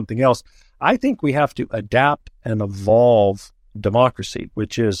it with something else. I think we have to adapt and evolve democracy,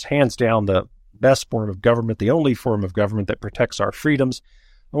 which is hands down the best form of government, the only form of government that protects our freedoms,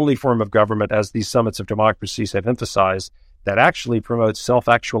 only form of government, as these summits of democracies have emphasized, that actually promotes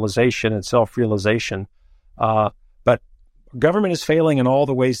self-actualization and self-realization. But government is failing in all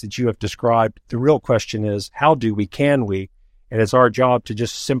the ways that you have described. The real question is, can we, and it's our job to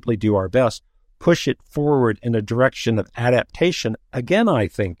just simply do our best, push it forward in a direction of adaptation, again, I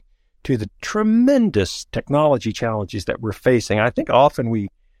think, to the tremendous technology challenges that we're facing. I think often we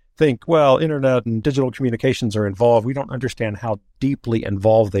think, well, internet and digital communications are involved. We don't understand how deeply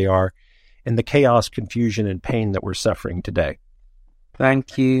involved they are in the chaos, confusion, and pain that we're suffering today.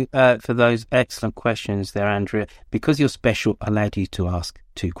 Thank you for those excellent questions there, Andrea. Because you're special, I allowed you to ask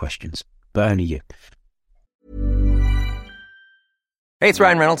 2 questions, but only you. Hey, it's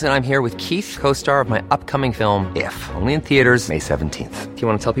Ryan Reynolds, and I'm here with Keith, co-star of my upcoming film, If, only in theaters May 17th. Do you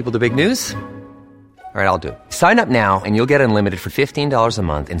want to tell people the big news? All right, I'll do it. Sign up now and you'll get unlimited for $15 a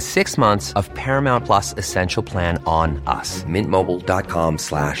month and 6 months of Paramount Plus Essential Plan on us.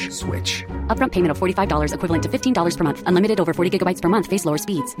 MintMobile.com/switch. Upfront payment of $45 equivalent to $15 per month. Unlimited over 40 gigabytes per month. Face lower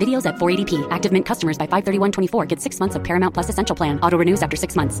speeds. Videos at 480p. Active Mint customers by 531.24 get 6 months of Paramount Plus Essential Plan. Auto renews after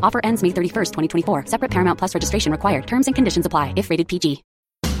 6 months. Offer ends May 31st, 2024. Separate Paramount Plus registration required. Terms and conditions apply if rated PG.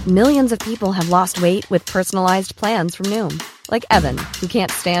 Millions of people have lost weight with personalized plans from Noom. Like Evan, who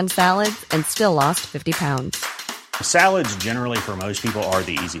can't stand salads and still lost 50 pounds. Salads generally for most people are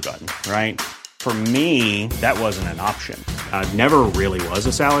the easy button, right? For me, that wasn't an option. I never really was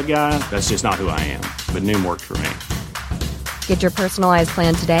a salad guy. That's just not who I am. But Noom worked for me. Get your personalized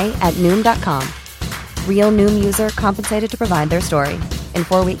plan today at Noom.com. Real Noom user compensated to provide their story. In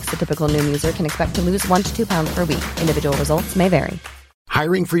 4 weeks, the typical Noom user can expect to lose 1 to 2 pounds per week. Individual results may vary.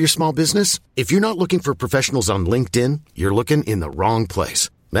 Hiring for your small business? If you're not looking for professionals on LinkedIn, you're looking in the wrong place.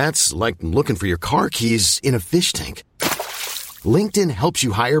 That's like looking for your car keys in a fish tank. LinkedIn helps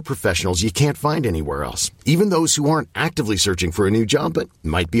you hire professionals you can't find anywhere else, even those who aren't actively searching for a new job but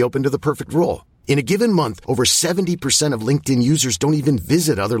might be open to the perfect role. In a given month, over 70% of LinkedIn users don't even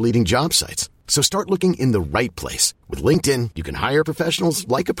visit other leading job sites. So start looking in the right place. With LinkedIn, you can hire professionals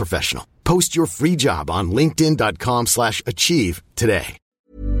like a professional. Post your free job on linkedin.com/achieve today.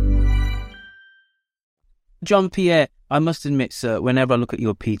 Jean-Pierre, I must admit, sir, whenever I look at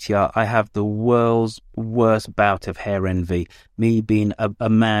your PTR, I have the world's worst bout of hair envy. Me being a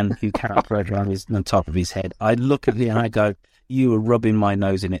man who carries on the top of his head. I look at you and I go, you were rubbing my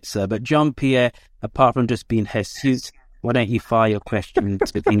nose in it, sir. But Jean-Pierre, apart from just being Jesus, why don't you fire your question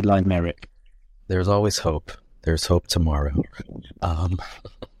to Eli Merritt? There's always hope. There's hope tomorrow. Hi,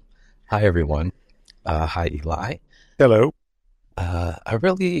 everyone. Hi, Eli. Hello. I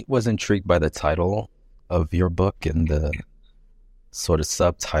really was intrigued by the title of your book and the sort of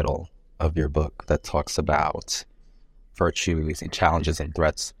subtitle of your book that talks about virtues and challenges and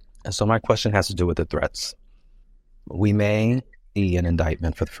threats. And so my question has to do with the threats. We may see an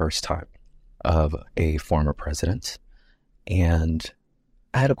indictment for the first time of a former president. And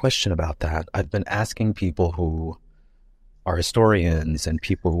I had a question about that. I've been asking people who are historians and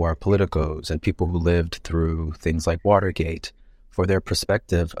people who are politicos and people who lived through things like Watergate for their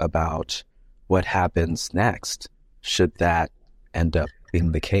perspective about what happens next should that end up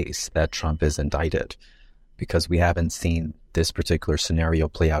being the case that Trump is indicted, because we haven't seen this particular scenario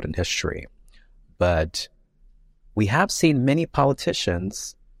play out in history. But we have seen many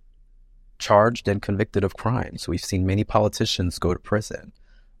politicians charged and convicted of crimes. We've seen many politicians go to prison,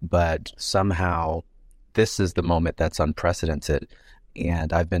 but somehow this is the moment that's unprecedented.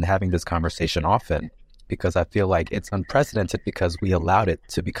 And I've been having this conversation often because I feel like it's unprecedented because we allowed it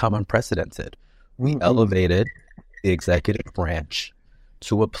to become unprecedented. We elevated the executive branch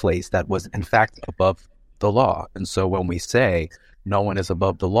to a place that was in fact above the law. And so when we say no one is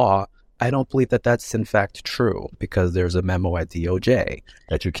above the law, I don't believe that that's in fact true, because there's a memo at DOJ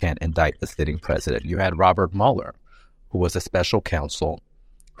that you can't indict the sitting president. You had Robert Mueller, who was a special counsel,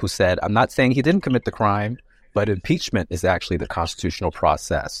 who said, I'm not saying he didn't commit the crime, but impeachment is actually the constitutional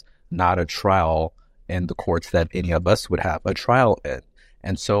process, not a trial in the courts that any of us would have a trial in.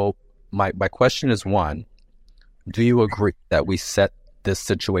 And so my question is, one, do you agree that we set this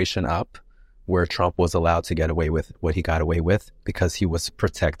situation up where Trump was allowed to get away with what he got away with because he was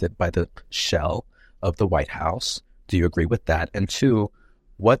protected by the shell of the White House? Do you agree with that? And two,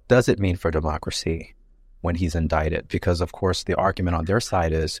 what does it mean for democracy when he's indicted? Because, of course, the argument on their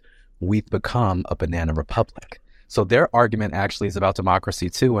side is we've become a banana republic. So their argument actually is about democracy,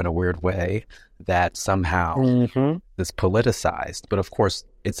 too, in a weird way, that somehow is politicized. But, of course,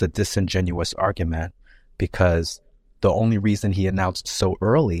 it's a disingenuous argument because the only reason he announced so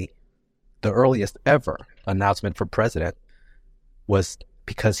early, the earliest ever announcement for president, was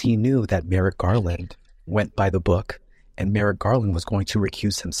because he knew that Merrick Garland went by the book and Merrick Garland was going to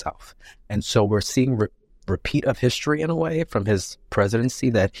recuse himself. And so we're seeing repeat of history in a way from his presidency,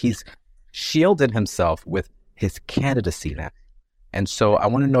 that he's shielded himself with his candidacy now. And so I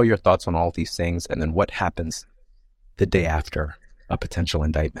want to know your thoughts on all these things, and then what happens the day after a potential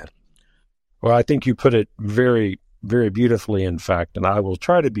indictment. Well, I think you put it very, very beautifully, in fact, and I will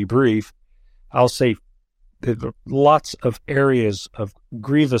try to be brief. I'll say there are lots of areas of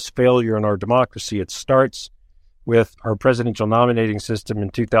grievous failure in our democracy. It starts with our presidential nominating system in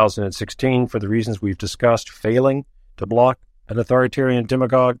 2016 for the reasons we've discussed, failing to block an authoritarian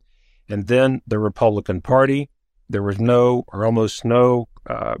demagogue. And then the Republican Party. There was no or almost no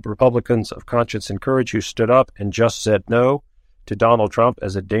Republicans of conscience and courage who stood up and just said no to Donald Trump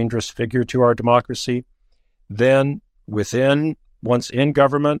as a dangerous figure to our democracy. Then once in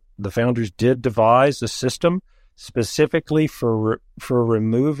government, the founders did devise a system specifically for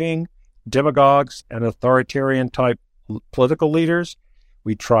removing demagogues and authoritarian type political leaders.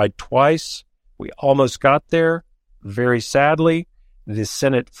 We tried twice. We almost got there. Very sadly, the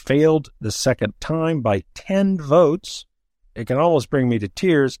Senate failed the second time by 10 votes. It can almost bring me to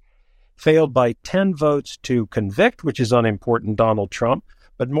tears. Failed by 10 votes to convict, which is unimportant, Donald Trump.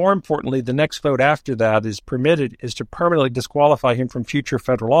 But more importantly, the next vote after that is to permanently disqualify him from future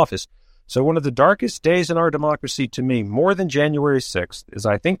federal office. So one of the darkest days in our democracy to me, more than January 6th, is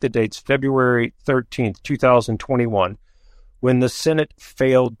I think the date's February 13th, 2021, when the Senate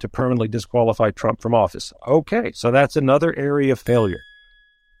failed to permanently disqualify Trump from office. Okay, so that's another area of failure.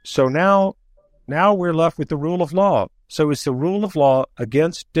 So now we're left with the rule of law. So it's the rule of law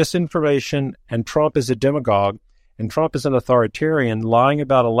against disinformation, and Trump is a demagogue, and Trump is an authoritarian lying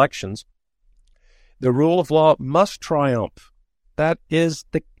about elections. The rule of law must triumph. That is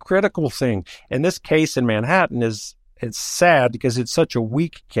the critical thing. And this case in Manhattan it's sad because it's such a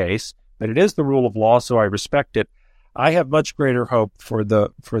weak case, but it is the rule of law, so I respect it. I have much greater hope for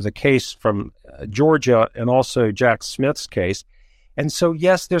the case from Georgia and also Jack Smith's case. And so,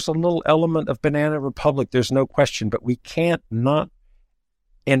 yes, there's a little element of Banana Republic, there's no question, but we can't not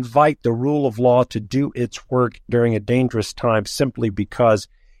invite the rule of law to do its work during a dangerous time simply because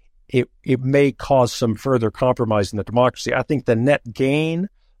it may cause some further compromise in the democracy. I think the net gain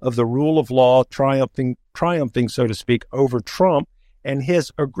of the rule of law triumphing, so to speak, over Trump and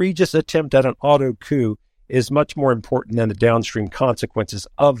his egregious attempt at an auto coup is much more important than the downstream consequences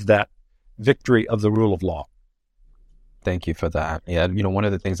of that victory of the rule of law. Thank you for that. Yeah, one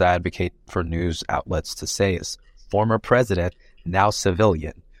of the things I advocate for news outlets to say is former president, now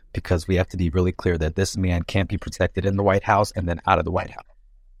civilian, because we have to be really clear that this man can't be protected in the White House and then out of the White House.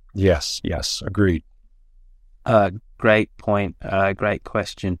 Yes, agreed. Great point. Great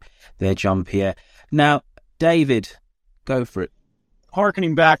question there, Jean-Pierre. Now, David, go for it.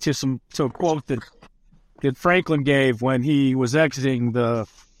 Harkening back to a quote that Franklin gave when he was exiting the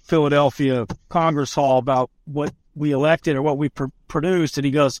Philadelphia Congress Hall about what we elected or what we produced, and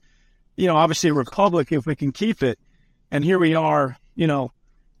he goes, obviously a republic if we can keep it. And here we are,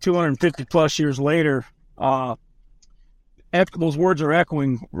 250 plus years later. Those words are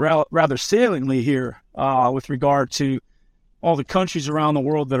echoing rather salient here with regard to all the countries around the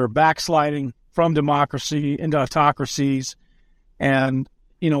world that are backsliding from democracy into autocracies, and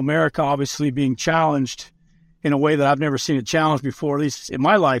America obviously being challenged in a way that I've never seen it challenged before, at least in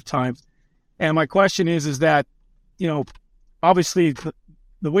my lifetime. And my question is that obviously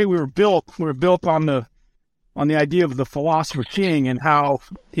the way we were built on the idea of the philosopher king, and how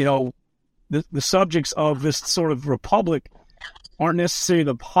the subjects of this sort of republic aren't necessarily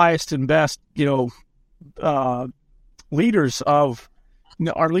the highest and best leaders of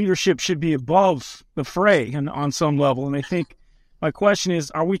our leadership should be above the fray and on some level. And I think my question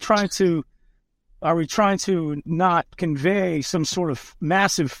is, are we trying to not convey some sort of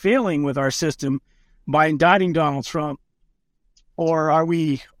massive failing with our system by indicting Donald Trump, or are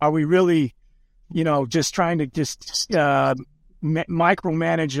we really just trying to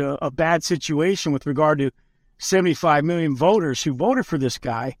micromanage a bad situation with regard to 75 million voters who voted for this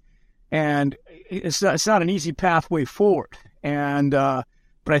guy? And it's not an easy pathway forward. And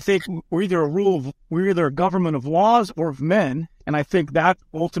but I think we're either a government of laws or of men, and I think that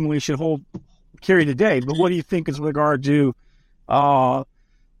ultimately should carry today. But what do you think is with regard to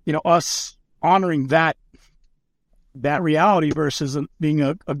us honoring that reality versus being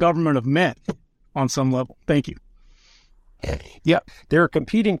a government of men on some level? Thank you. Yeah, there are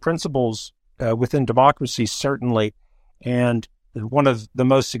competing principles within democracy, certainly, and one of the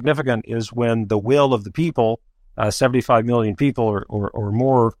most significant is when the will of the people, 75 million people or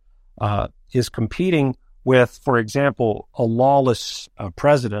more, is competing with, for example, a lawless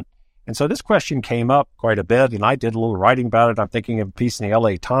president. And so this question came up quite a bit, and I did a little writing about it. I'm thinking of a piece in the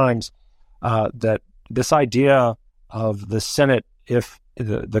LA Times that this idea of the Senate, if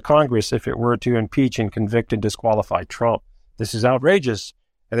the Congress, if it were to impeach and convict and disqualify Trump, this is outrageous,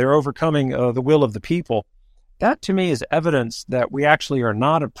 and they're overcoming the will of the people. That, to me, is evidence that we actually are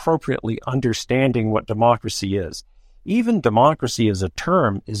not appropriately understanding what democracy is. Even democracy as a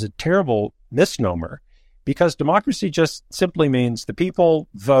term is a terrible misnomer, because democracy just simply means the people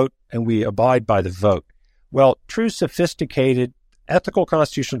vote and we abide by the vote. Well, true sophisticated ethical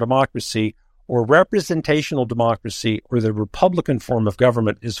constitutional democracy or representational democracy or the Republican form of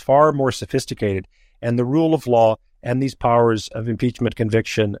government is far more sophisticated, and the rule of law and these powers of impeachment,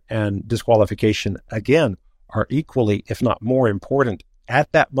 conviction, and disqualification, again, are equally, if not more important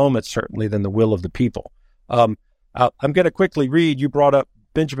at that moment, certainly, than the will of the people. I'm going to quickly read, you brought up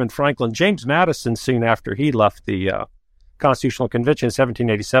Benjamin Franklin. James Madison, soon after he left the Constitutional Convention in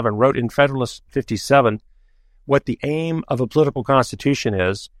 1787, wrote in Federalist 57 what the aim of a political constitution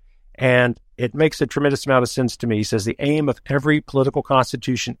is, and it makes a tremendous amount of sense to me. He says the aim of every political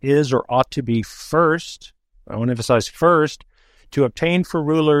constitution is or ought to be first, I want to emphasize first, to obtain for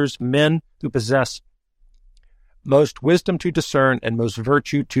rulers men who possess most wisdom to discern and most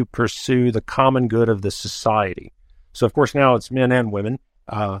virtue to pursue the common good of the society. So, of course, now it's men and women.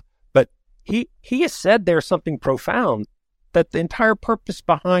 But he has said there's something profound, that the entire purpose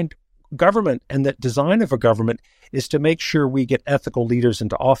behind government and the design of a government is to make sure we get ethical leaders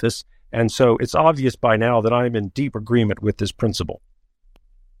into office. And so it's obvious by now that I'm in deep agreement with this principle.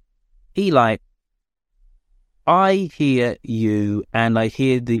 Eli, I hear you, and I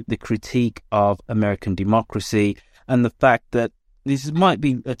hear the critique of American democracy and the fact that this might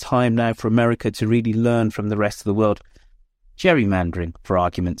be a time now for America to really learn from the rest of the world. Gerrymandering, for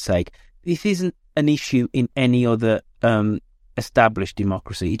argument's sake, this isn't an issue in any other established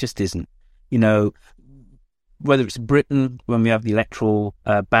democracy. It just isn't. Whether it's Britain, when we have the Electoral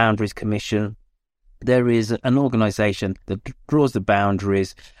Boundaries Commission, there is an organisation that draws the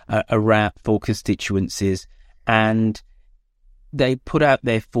boundaries around for constituencies, and they put out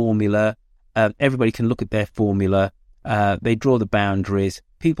their formula. Everybody can look at their formula. They draw the boundaries.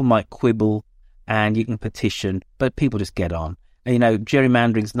 People might quibble, and you can petition, but people just get on.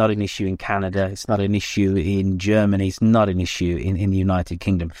 Gerrymandering is not an issue in Canada. It's not an issue in Germany. It's not an issue in the United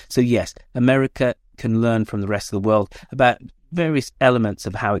Kingdom. So yes, America can learn from the rest of the world about various elements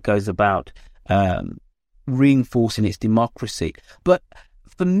of how it goes about reinforcing its democracy. But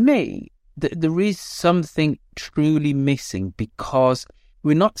for me, there is something truly missing, because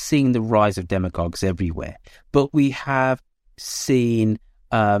we're not seeing the rise of demagogues everywhere, but we have seen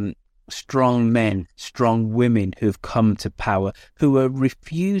strong men, strong women who have come to power, who are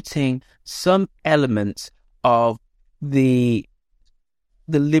refuting some elements of the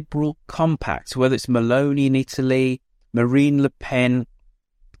liberal compacts, whether it's Meloni in Italy, Marine Le Pen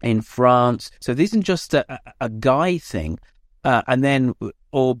in France. So this isn't just a guy thing. And then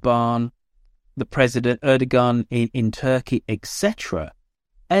Orban, the president, Erdogan in Turkey, etc.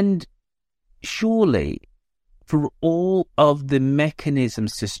 And surely, for all of the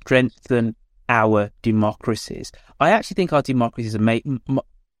mechanisms to strengthen our democracies, I actually think our democracies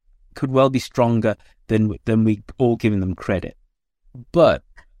could well be stronger than we all giving them credit. But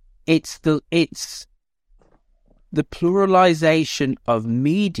it's the pluralization of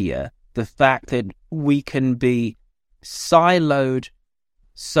media, the fact that we can be siloed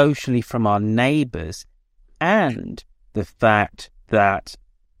socially from our neighbours, and the fact that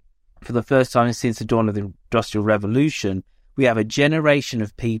for the first time since the dawn of the Industrial Revolution, we have a generation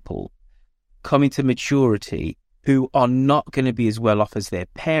of people coming to maturity who are not going to be as well off as their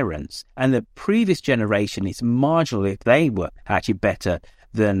parents. And the previous generation, it's marginal if they were actually better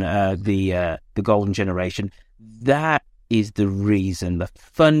than the golden generation. That is the reason, the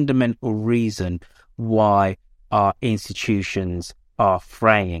fundamental reason why our institutions are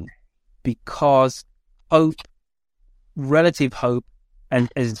fraying. Because hope, relative hope,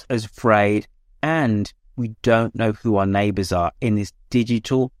 and as frayed, and we don't know who our neighbours are in this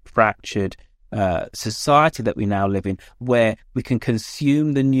digital, fractured society that we now live in, where we can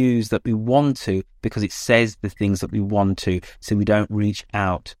consume the news that we want to because it says the things that we want to, so we don't reach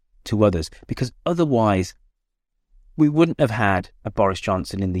out to others. Because otherwise, we wouldn't have had a Boris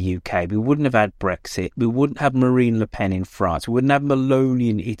Johnson in the UK, we wouldn't have had Brexit, we wouldn't have Marine Le Pen in France, we wouldn't have Meloni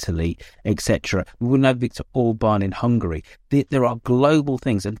in Italy, etc. We wouldn't have Viktor Orban in Hungary. There are global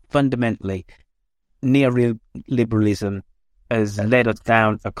things, and fundamentally, neoliberalism has led us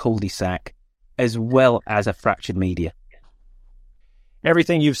down a cul-de-sac, as well as a fractured media.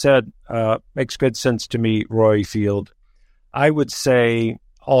 Everything you've said makes good sense to me, Roy Field. I would say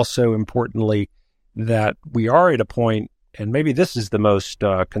also importantly that we are at a point, and maybe this is the most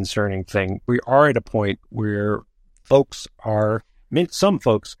concerning thing, we are at a point where some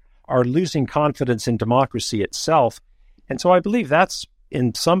folks are losing confidence in democracy itself. And so I believe that's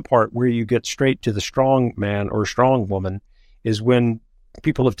in some part where you get straight to the strong man or strong woman, is when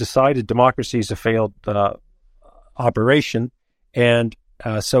people have decided democracy is a failed operation. And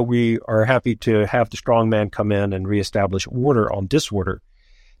so we are happy to have the strong man come in and reestablish order on disorder.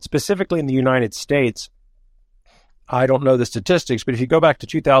 Specifically in the United States, I don't know the statistics, but if you go back to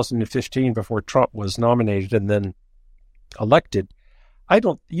 2015, before Trump was nominated and then elected,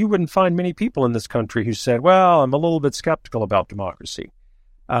 you wouldn't find many people in this country who said, well, I'm a little bit skeptical about democracy.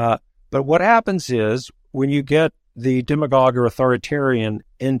 But what happens is when you get the demagogue or authoritarian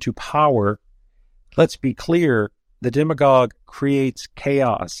into power, let's be clear, the demagogue creates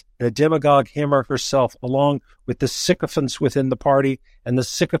chaos. The demagogue, him or herself, along with the sycophants within the party and the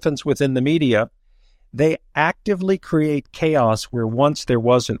sycophants within the media, they actively create chaos where once there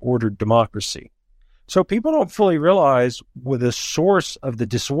was an ordered democracy. So people don't fully realize the source of the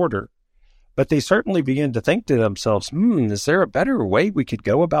disorder, but they certainly begin to think to themselves, is there a better way we could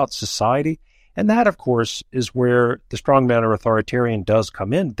go about society? And that, of course, is where the strongman or authoritarian does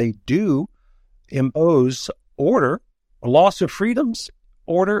come in. They do impose order, loss of freedoms,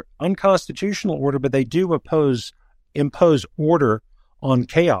 order, unconstitutional order, but they do impose order on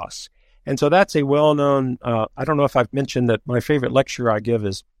chaos. And so that's a well-known, I don't know if I've mentioned that my favorite lecture I give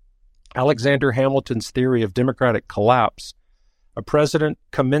is Alexander Hamilton's theory of democratic collapse. A president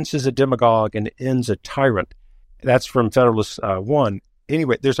commences a demagogue and ends a tyrant. That's from Federalist 1.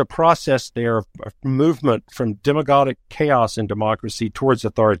 Anyway, there's a process there of movement from demagogic chaos in democracy towards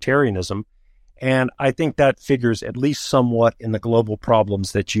authoritarianism. And I think that figures at least somewhat in the global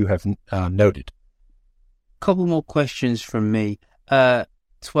problems that you have noted. Couple more questions from me.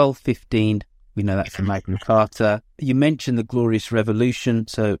 1215, we know that from Magna Carta. You mentioned the Glorious Revolution,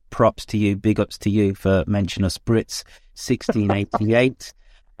 so props to you, big ups to you for mentioning us Brits, 1688.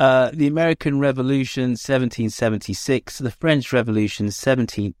 The American Revolution, 1776. The French Revolution,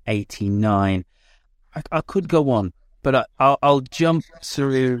 1789. I could go on, but I'll jump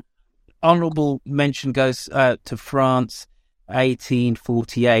through. Honourable mention goes to France,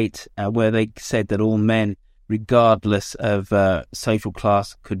 1848, where they said that all men, regardless of social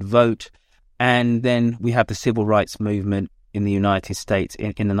class, could vote. and then we have the civil rights movement in the United States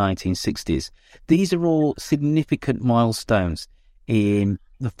in the 1960s. These are all significant milestones in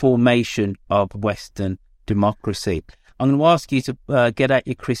the formation of Western democracy. I'm going to ask you to get out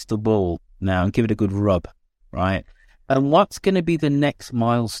your crystal ball now and give it a good rub, right? And what's going to be the next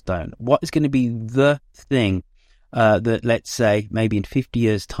milestone? What is going to be the thing that, let's say, maybe in 50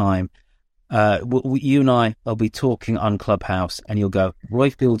 years' time, you and I will be talking on Clubhouse and you'll go,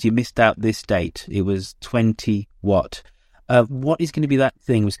 Royfield, you missed out this date. It was 20 what? What is going to be that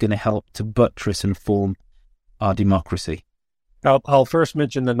thing that's going to help to buttress and form our democracy? I'll first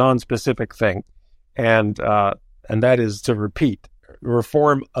mention the non-specific thing, and that is to repeat,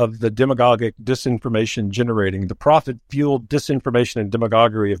 reform of the demagogic disinformation generating, the profit-fueled disinformation and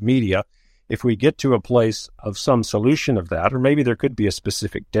demagoguery of media. If we get to a place of some solution of that, or maybe there could be a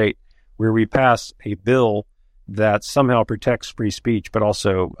specific date where we pass a bill that somehow protects free speech, but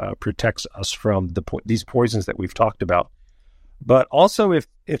also protects us from these poisons that we've talked about. But also, if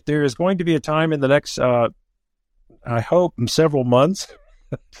there is going to be a time in the next, I hope, several months,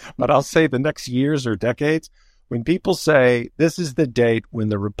 but I'll say the next years or decades, when people say this is the date when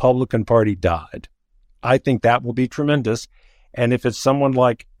the Republican Party died, I think that will be tremendous. And if it's someone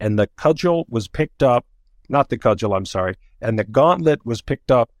like, and the cudgel was picked up, not the cudgel, I'm sorry, and the gauntlet was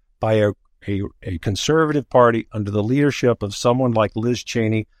picked up by a conservative party under the leadership of someone like Liz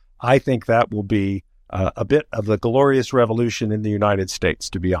Cheney, I think that will be a bit of the glorious revolution in the United States,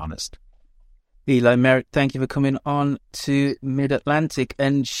 to be honest. Eli Merritt, thank you for coming on to Mid-Atlantic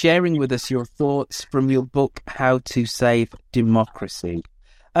and sharing with us your thoughts from your book, How to Save Democracy.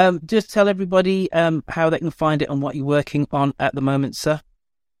 Just tell everybody how they can find it and what you're working on at the moment, sir.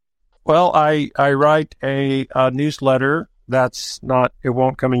 Well, I write a newsletter that's not, it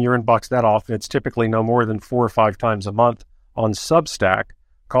won't come in your inbox that often. It's typically no more than 4 or 5 times a month on Substack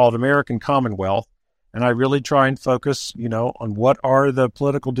called American Commonwealth. And I really try and focus, on what are the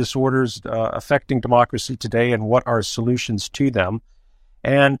political disorders affecting democracy today and what are solutions to them.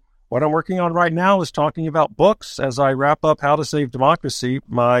 And what I'm working on right now is talking about books as I wrap up How to Save Democracy,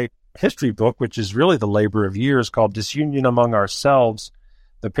 my history book, which is really the labor of years, called Disunion Among Ourselves,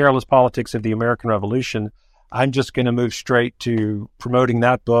 The Perilous Politics of the American Revolution. I'm just going to move straight to promoting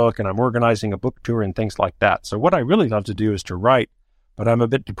that book, and I'm organizing a book tour and things like that. So what I really love to do is to write, but I'm a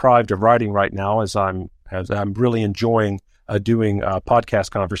bit deprived of writing right now as I'm really enjoying doing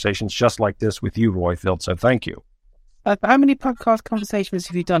podcast conversations just like this with you, Royfield. So thank you. How many podcast conversations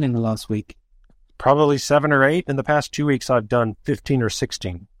have you done in the last week? Probably 7 or 8. In the past 2 weeks, I've done 15 or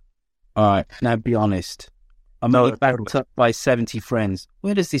 16. All right. Now, be honest. I'm backed up by 70 friends.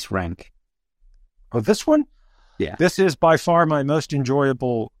 Where does this rank? Oh, this one? Yeah. This is by far my most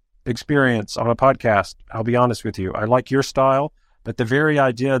enjoyable experience on a podcast. I'll be honest with you. I like your style, but the very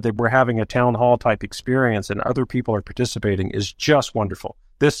idea that we're having a town hall type experience and other people are participating is just wonderful.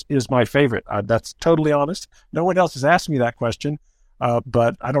 This is my favorite. That's totally honest. No one else has asked me that question,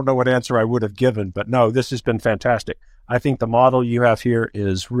 but I don't know what answer I would have given. But no, this has been fantastic. I think the model you have here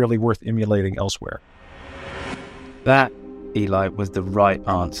is really worth emulating elsewhere. That, Eli, was the right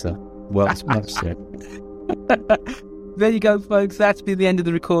answer. Well said. There you go, folks. That's been the end of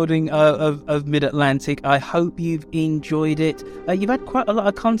the recording of Mid-Atlantic. I hope you've enjoyed it. You've had quite a lot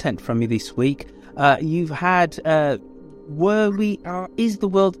of content from me this week. You've had... is the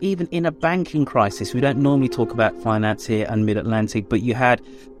world even in a banking crisis? We don't normally talk about finance here on Mid-Atlantic, but you had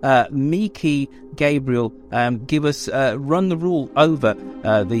Miki Gabriel give us run the rule over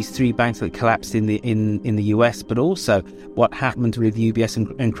these 3 banks that collapsed in the US, but also what happened with UBS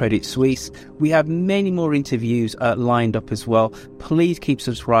and Credit Suisse. We have many more interviews lined up as well. Please keep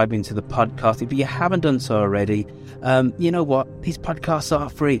subscribing to the podcast if you haven't done so already. You know what? These podcasts are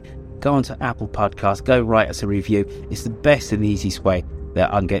free. Go on to Apple Podcasts, go write us a review. It's the best and the easiest way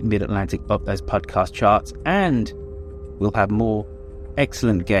that I can get Mid-Atlantic up those podcast charts. And we'll have more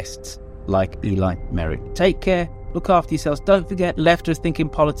excellent guests like Eli Merritt. Take care, look after yourselves. Don't forget, leftist thinking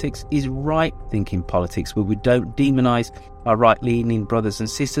politics is right thinking politics, where we don't demonize our right-leaning brothers and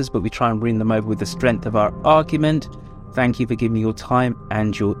sisters, but we try and win them over with the strength of our argument. Thank you for giving me your time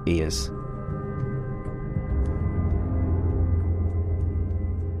and your ears.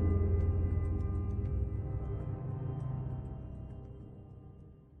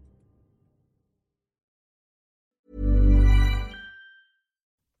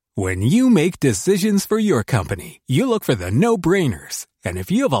 When you make decisions for your company, you look for the no-brainers. And if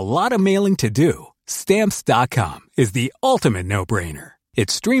you have a lot of mailing to do, Stamps.com is the ultimate no-brainer. It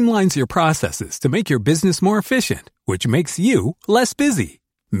streamlines your processes to make your business more efficient, which makes you less busy.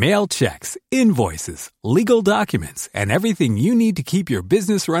 Mail checks, invoices, legal documents, and everything you need to keep your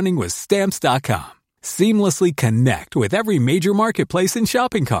business running with Stamps.com. Seamlessly connect with every major marketplace and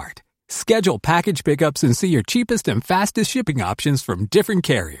shopping cart. Schedule package pickups and see your cheapest and fastest shipping options from different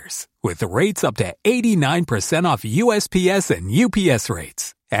carriers, with rates up to 89% off USPS and UPS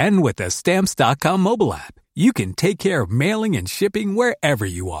rates. And with the Stamps.com mobile app, you can take care of mailing and shipping wherever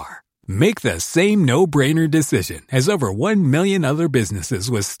you are. Make the same no-brainer decision as over 1 million other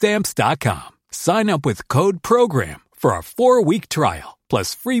businesses with Stamps.com. Sign up with code PROGRAM for a 4-week trial,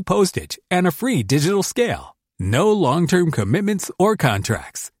 plus free postage and a free digital scale. No long-term commitments or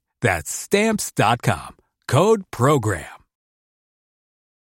contracts. That's Stamps.com. Code PROGRAM.